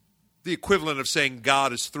it's the equivalent of saying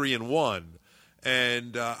God is 3 in 1.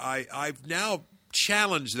 And I've now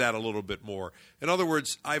challenged that a little bit more. In other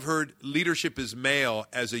words, I've heard leadership is male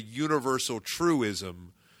as a universal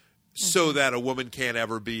truism, so that a woman can't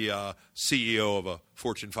ever be a CEO of a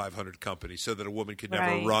Fortune 500 company, so that a woman could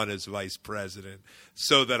never run as vice president,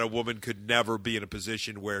 so that a woman could never be in a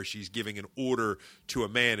position where she's giving an order to a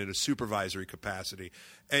man in a supervisory capacity.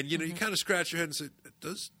 And, you kind of scratch your head and say,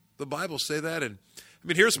 does the Bible say that? And,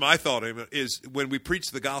 here's my thought, is when we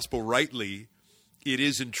preach the gospel rightly, it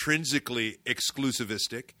is intrinsically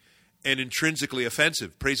exclusivistic and intrinsically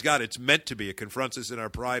offensive. Praise God, it's meant to be. It confronts us in our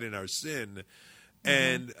pride and our sin.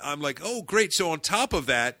 And I'm like, oh, great. So on top of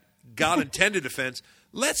that, God intended offense,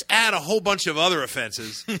 let's add a whole bunch of other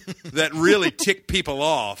offenses that really tick people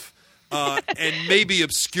off and maybe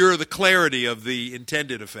obscure the clarity of the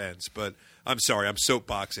intended offense. But I'm sorry, I'm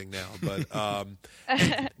soapboxing now. But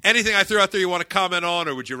anything I threw out there you want to comment on,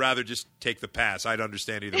 or would you rather just take the pass? I'd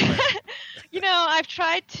understand either way. I've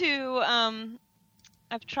tried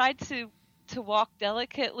to walk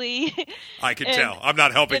delicately. I can tell. I'm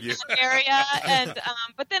not helping you. Area, and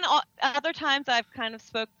but then other times I've kind of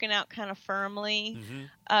spoken out kind of firmly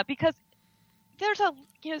because there's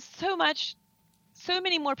so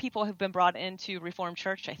many more people have been brought into Reformed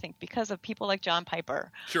Church, I think, because of people like John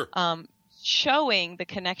Piper. Sure. Showing the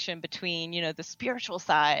connection between the spiritual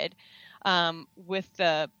side with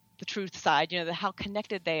the truth side. How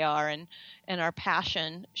connected they are, and our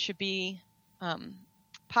passion should be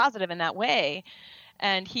positive in that way.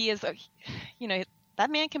 And he is that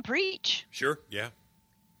man can preach. Sure. Yeah.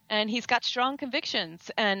 And he's got strong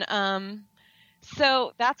convictions. And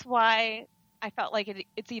so that's why I felt like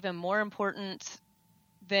it's even more important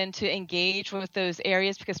than to engage with those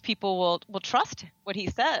areas, because people will trust what he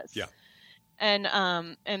says. Yeah. And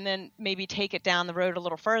then maybe take it down the road a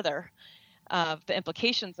little further of the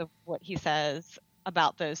implications of what he says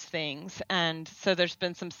about those things. And so there's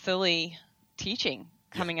been some silly teaching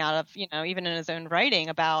coming out of, even in his own writing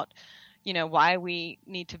about, why we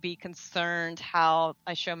need to be concerned how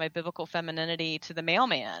I show my biblical femininity to the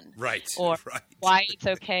mailman. Right. Or right. why it's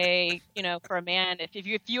okay, for a man, if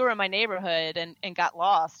you were in my neighborhood and got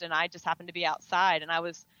lost and I just happened to be outside and I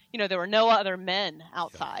was, there were no other men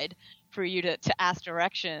outside for you to ask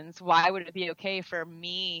directions, why would it be okay for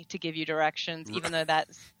me to give you directions, even though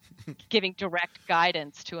that's giving direct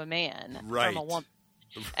guidance to a man from a woman?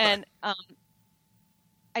 Right. And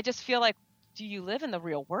I just feel like, do you live in the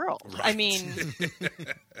real world? Right. I mean,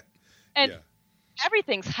 and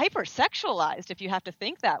everything's hypersexualized if you have to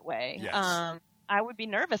think that way. Yes. I would be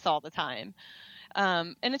nervous all the time.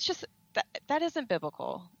 And it's just, that isn't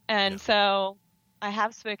biblical. And so I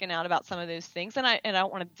have spoken out about some of those things, and I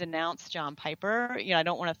don't want to denounce John Piper. I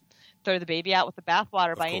don't want to throw the baby out with the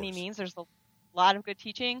bathwater by any means. There's a lot of good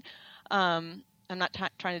teaching. I'm not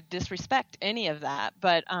trying to disrespect any of that,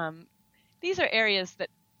 but these are areas that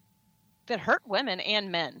hurt women and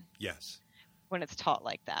men. Yes. When it's taught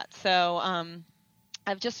like that. So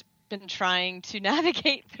I've just been trying to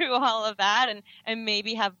navigate through all of that and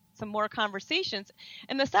maybe have some more conversations.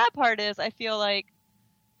 And the sad part is I feel like,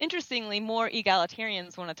 interestingly, more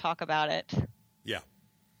egalitarians want to talk about it. Yeah.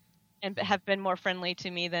 And have been more friendly to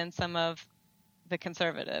me than some of the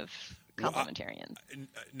conservative complementarians.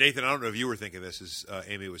 Nathan, I don't know if you were thinking this as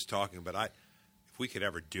Amy was talking, but if we could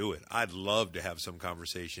ever do it, I'd love to have some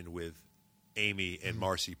conversation with Amy and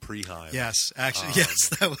Marcy Preheim. Yes, actually, yes,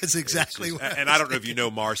 that was exactly what. And I don't know if you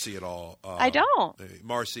know Marcy at all. I don't.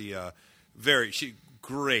 Marcy,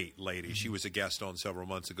 great lady. She was a guest on several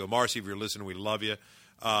months ago. Marcy, if you're listening, we love you.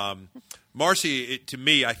 Marcy, to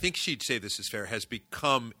me, I think she'd say this is fair, has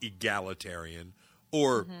become egalitarian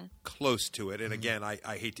or close to it. And again,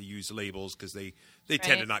 I hate to use labels because they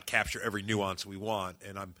tend to not capture every nuance we want,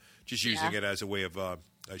 and I'm just using it as a way of a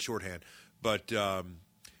shorthand. But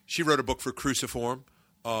she wrote a book for Cruciform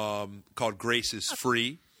called Grace is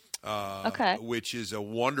Free, which is a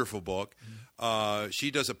wonderful book.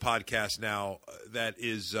 She does a podcast now that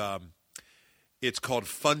is it's called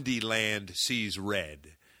Fundyland Sees Red.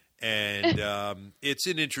 And it's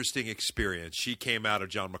an interesting experience. She came out of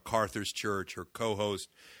John MacArthur's church. Her co-host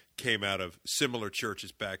came out of similar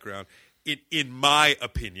church's background. In my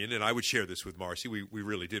opinion, and I would share this with Marcy, we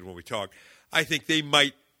really did when we talked, I think they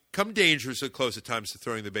might come dangerously close at times to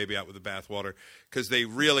throwing the baby out with the bathwater because they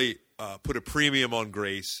really put a premium on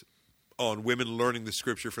grace, on women learning the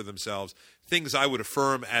Scripture for themselves, things I would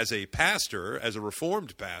affirm as a pastor, as a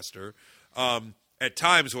Reformed pastor. At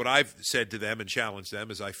times what I've said to them and challenged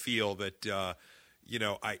them is I feel that,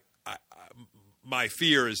 my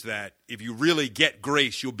fear is that if you really get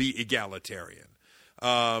grace, you'll be egalitarian.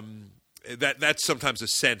 That's sometimes a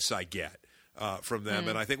sense I get from them.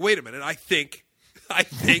 And I think, wait a minute, I think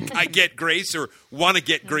I get grace or want to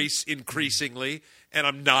get grace increasingly, and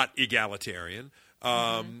I'm not egalitarian.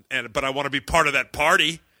 But I want to be part of that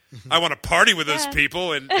party. I want to party with those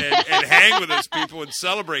people and hang with those people and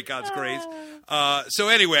celebrate God's grace. So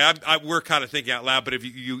anyway, we're kind of thinking out loud. But if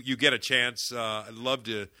you get a chance, I'd love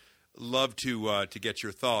to get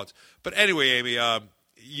your thoughts. But anyway, Amy,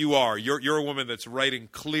 you're a woman that's writing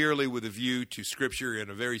clearly with a view to Scripture in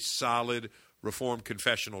a very solid Reformed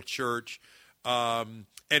confessional church. And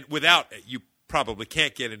you probably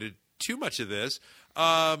can't get into too much of this.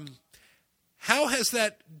 How has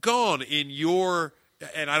that gone in your?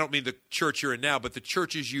 And I don't mean the church you're in now, but the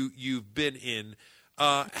churches you've been in.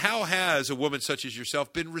 How has a woman such as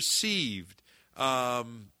yourself been received?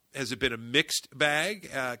 Has it been a mixed bag?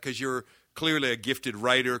 Because you're clearly a gifted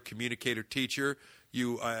writer, communicator, teacher.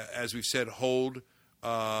 You, as we've said, hold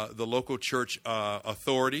the local church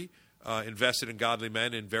authority, invested in godly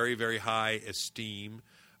men in very, very high esteem.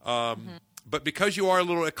 But because you are a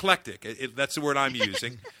little eclectic, that's the word I'm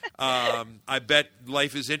using, I bet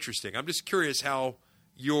life is interesting. I'm just curious how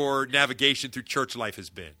your navigation through church life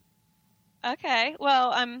has been. Okay.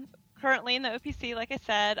 Well, I'm currently in the OPC, like I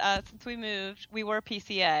said. Since we moved, we were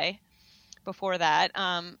PCA before that.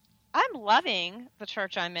 I'm loving the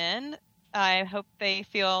church I'm in. I hope they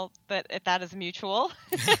feel that is mutual.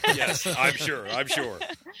 Yes, I'm sure.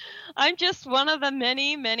 I'm just one of the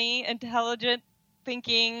many, many intelligent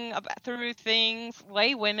thinking through things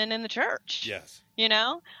lay women in the church. Yes. You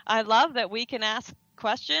know, I love that we can ask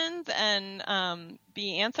questions and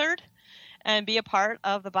be answered and be a part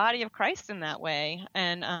of the body of Christ in that way,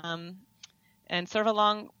 and serve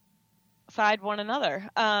alongside one another.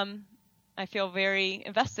 I feel very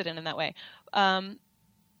invested in that way.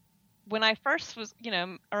 When I first was,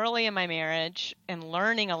 early in my marriage and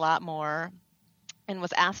learning a lot more, and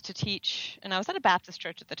was asked to teach, and I was at a Baptist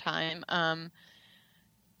church at the time,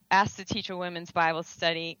 asked to teach a women's Bible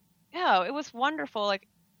study. Yeah, it was wonderful. Like,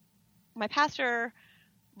 my pastor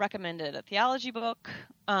recommended a theology book,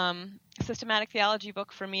 a systematic theology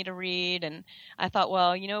book for me to read, and I thought,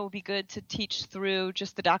 well, it would be good to teach through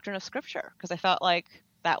just the doctrine of Scripture, because I felt like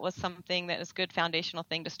that was something that was a good foundational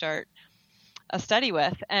thing to start a study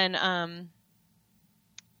with. And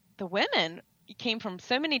the women came from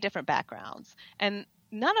so many different backgrounds, and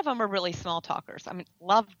none of them were really small talkers. I mean,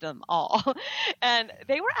 loved them all. And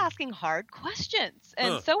they were asking hard questions.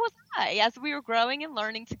 And so was I, as we were growing and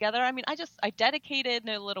learning together. I mean, I dedicated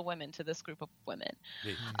No Little Women to this group of women.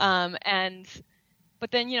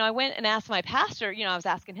 But then, I went and asked my pastor, I was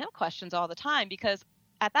asking him questions all the time, because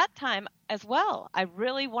at that time as well, I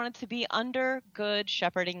really wanted to be under good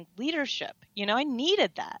shepherding leadership. I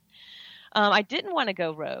needed that. I didn't want to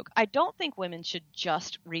go rogue. I don't think women should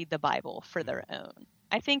just read the Bible for their own.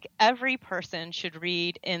 I think every person should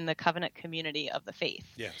read in the covenant community of the faith.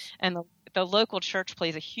 Yes. And the local church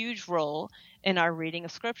plays a huge role in our reading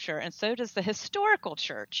of Scripture, and so does the historical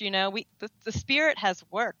church. The Spirit has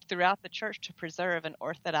worked throughout the church to preserve an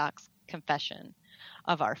orthodox confession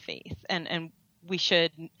of our faith, and we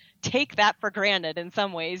should take that for granted in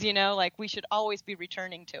some ways. Like, we should always be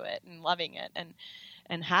returning to it and loving it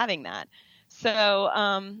and having that. So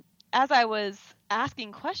as I was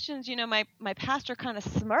asking questions, my pastor kind of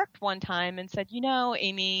smirked one time and said,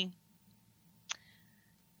 Amy,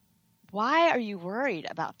 why are you worried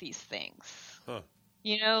about these things? Huh.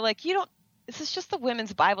 This is just the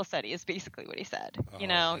women's Bible study, is basically what he said. You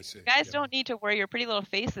guys don't need to worry your pretty little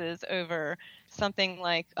faces over something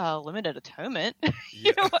like limited atonement.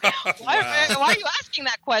 Why are you asking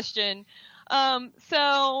that question?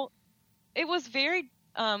 So it was very,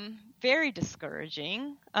 very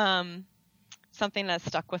discouraging. Something that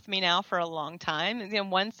stuck with me now for a long time. In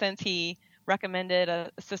one sense, he recommended a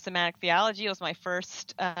systematic theology. It was my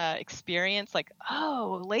first experience. Like,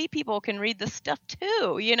 lay people can read this stuff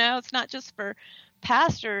too. It's not just for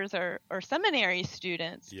pastors or seminary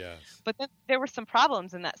students. Yes. But then there were some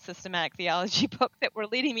problems in that systematic theology book that were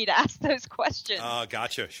leading me to ask those questions.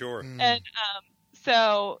 Gotcha. Sure. And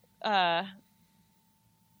so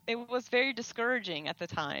it was very discouraging at the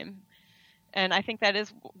time. And I think that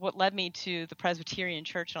is what led me to the Presbyterian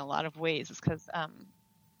Church in a lot of ways, is because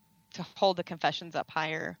to hold the confessions up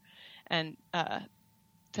higher and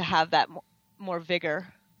to have that more vigor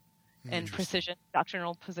and precision,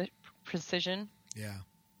 doctrinal precision. Yeah.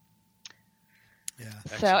 Yeah.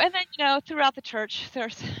 So, and then, throughout the church,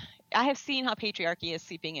 I have seen how patriarchy is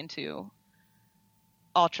seeping into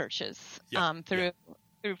all churches, through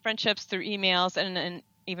friendships, through emails, and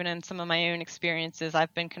even in some of my own experiences,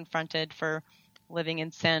 I've been confronted for living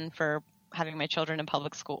in sin, for having my children in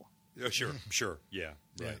public school. Oh, sure. Yeah.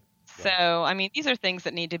 Right. So, I mean, these are things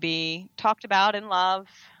that need to be talked about in love,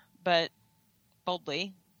 but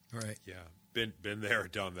boldly. Right. Yeah. Been there,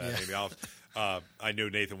 done that. Yeah. Maybe I know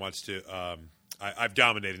Nathan wants to. I've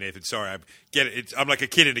dominated Nathan. Sorry, I'm like a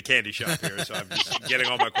kid in a candy shop here, so I'm just getting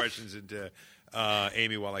all my questions into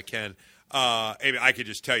Amy while I can. Amy, I could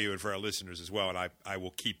just tell you, and for our listeners as well, and I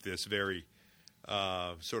will keep this very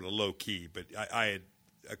sort of low key. But I had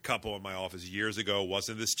a couple in my office years ago.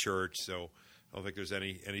 Wasn't this church, so I don't think there's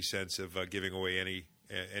any sense of giving away any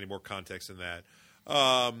more context than that.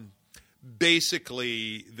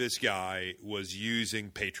 Basically, this guy was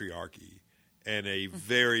using patriarchy and a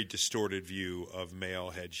very distorted view of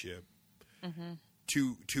male headship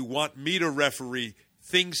to want me to referee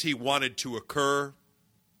things he wanted to occur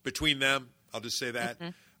between them. I'll just say that.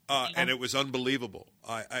 And it was unbelievable.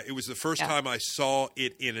 It was the first time I saw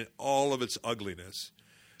it in all of its ugliness.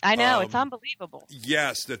 I know. It's unbelievable.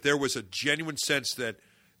 Yes, that there was a genuine sense that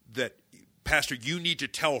Pastor, you need to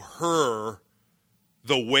tell her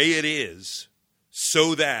the way it is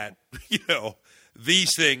so that,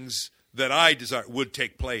 these things that I desire would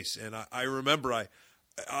take place. And I remember I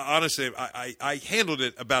honestly handled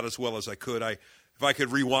it about as well as I could. If I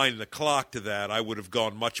could rewind the clock to that, I would have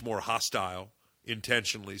gone much more hostile,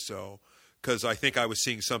 intentionally so, because I think I was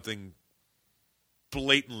seeing something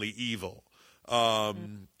blatantly evil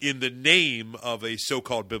in the name of a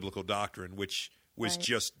so-called biblical doctrine, which was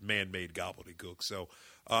just man-made gobbledygook. So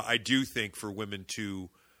I do think for women to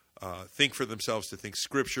think for themselves, to think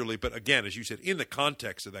scripturally, but again, as you said, in the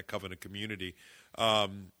context of that covenant community,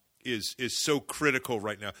 is so critical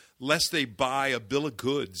right now, lest they buy a bill of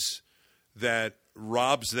goods that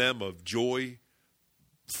robs them of joy,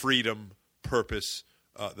 freedom, purpose,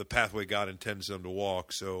 the pathway God intends them to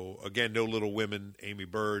walk. So again, no little women. Amy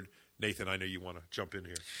Bird. Nathan, I know you want to jump in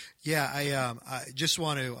here. Yeah, I just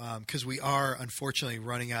want to, because we are unfortunately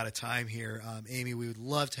running out of time here. Amy, we would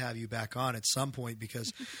love to have you back on at some point,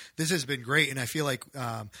 because this has been great, and I feel like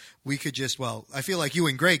we could I feel like you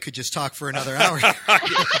and Greg could just talk for another hour.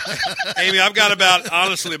 Amy, I've got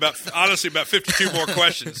honestly about 52 more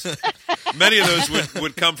questions. Many of those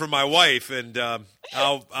would come from my wife, and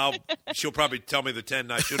she'll probably tell me the 10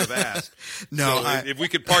 I should have asked. No, so if we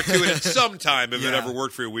could part to it at some time, if it ever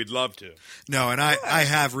worked for you, we'd love to. No, and I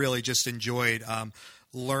have really just enjoyed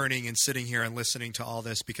learning and sitting here and listening to all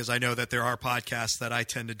this, because I know that there are podcasts that I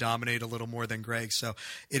tend to dominate a little more than Greg. So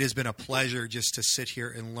it has been a pleasure just to sit here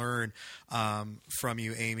and learn from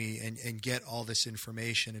you, Amy, and get all this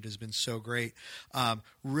information. It has been so great.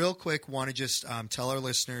 Real quick, want to just tell our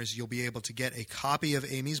listeners you'll be able to get a copy of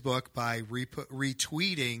Amy's book by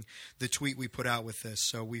retweeting the tweet we put out with this.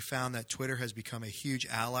 So we found that Twitter has become a huge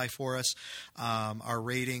ally for us. Our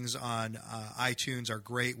ratings on iTunes are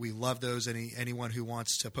great. We love those. Anyone who wants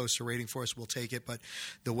to post a rating for us, we'll take it. But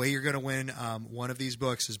the way you're going to win one of these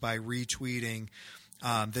books is by retweeting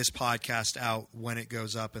this podcast out when it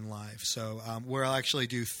goes up in live. So we'll actually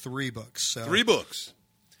do 3 books. So 3 books.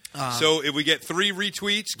 So if we get 3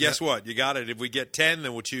 retweets, guess what? You got it. If we get 10,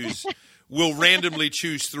 then we'll choose. We'll randomly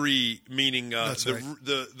choose 3, meaning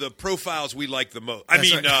the profiles we like the most.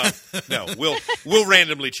 No, we'll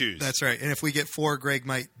randomly choose. That's right. And if we get 4, Greg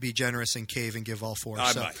might be generous and cave and give all 4. I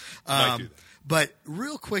might do that. But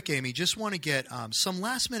real quick, Amy, just want to get some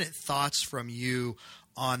last-minute thoughts from you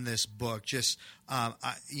on this book. Just,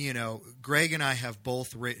 Greg and I have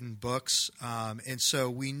both written books, and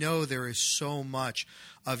so we know there is so much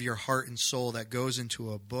of your heart and soul that goes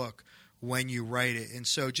into a book when you write it. And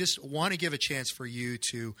so just want to give a chance for you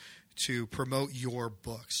to promote your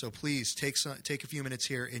book. So please take a few minutes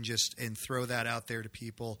here and throw that out there to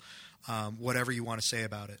people, whatever you want to say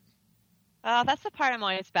about it. That's the part I'm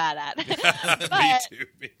always bad at.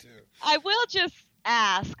 Me too. I will just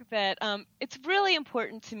ask that it's really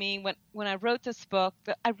important to me when I wrote this book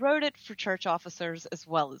that I wrote it for church officers as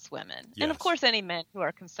well as women. Yes. And of course any men who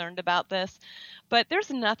are concerned about this. But there's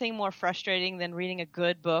nothing more frustrating than reading a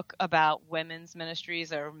good book about women's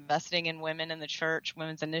ministries or investing in women in the church,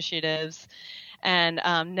 women's initiatives, and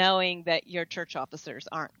knowing that your church officers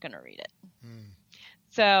aren't going to read it.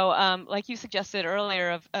 So like you suggested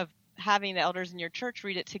earlier of having the elders in your church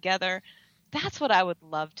read it together, that's what I would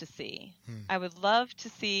love to see. I would love to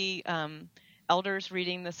see elders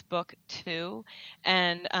reading this book too,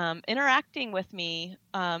 and interacting with me,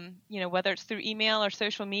 whether it's through email or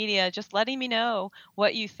social media, just letting me know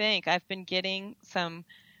what you think. I've been getting some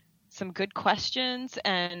good questions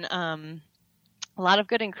and a lot of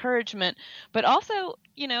good encouragement, but also,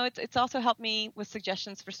 it's also helped me with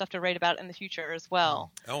suggestions for stuff to write about in the future as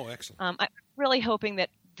well. Oh, excellent. I'm really hoping that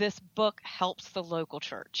this book helps the local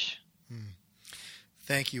church.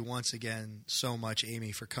 Thank you once again so much,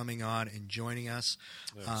 Amy, for coming on and joining us.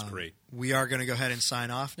 That's great. We are going to go ahead and sign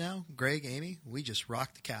off now. Greg, Amy, we just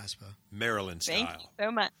rocked the Casbah. Maryland style. Thank you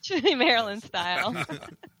so much. Maryland style.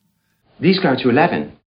 These go to 11.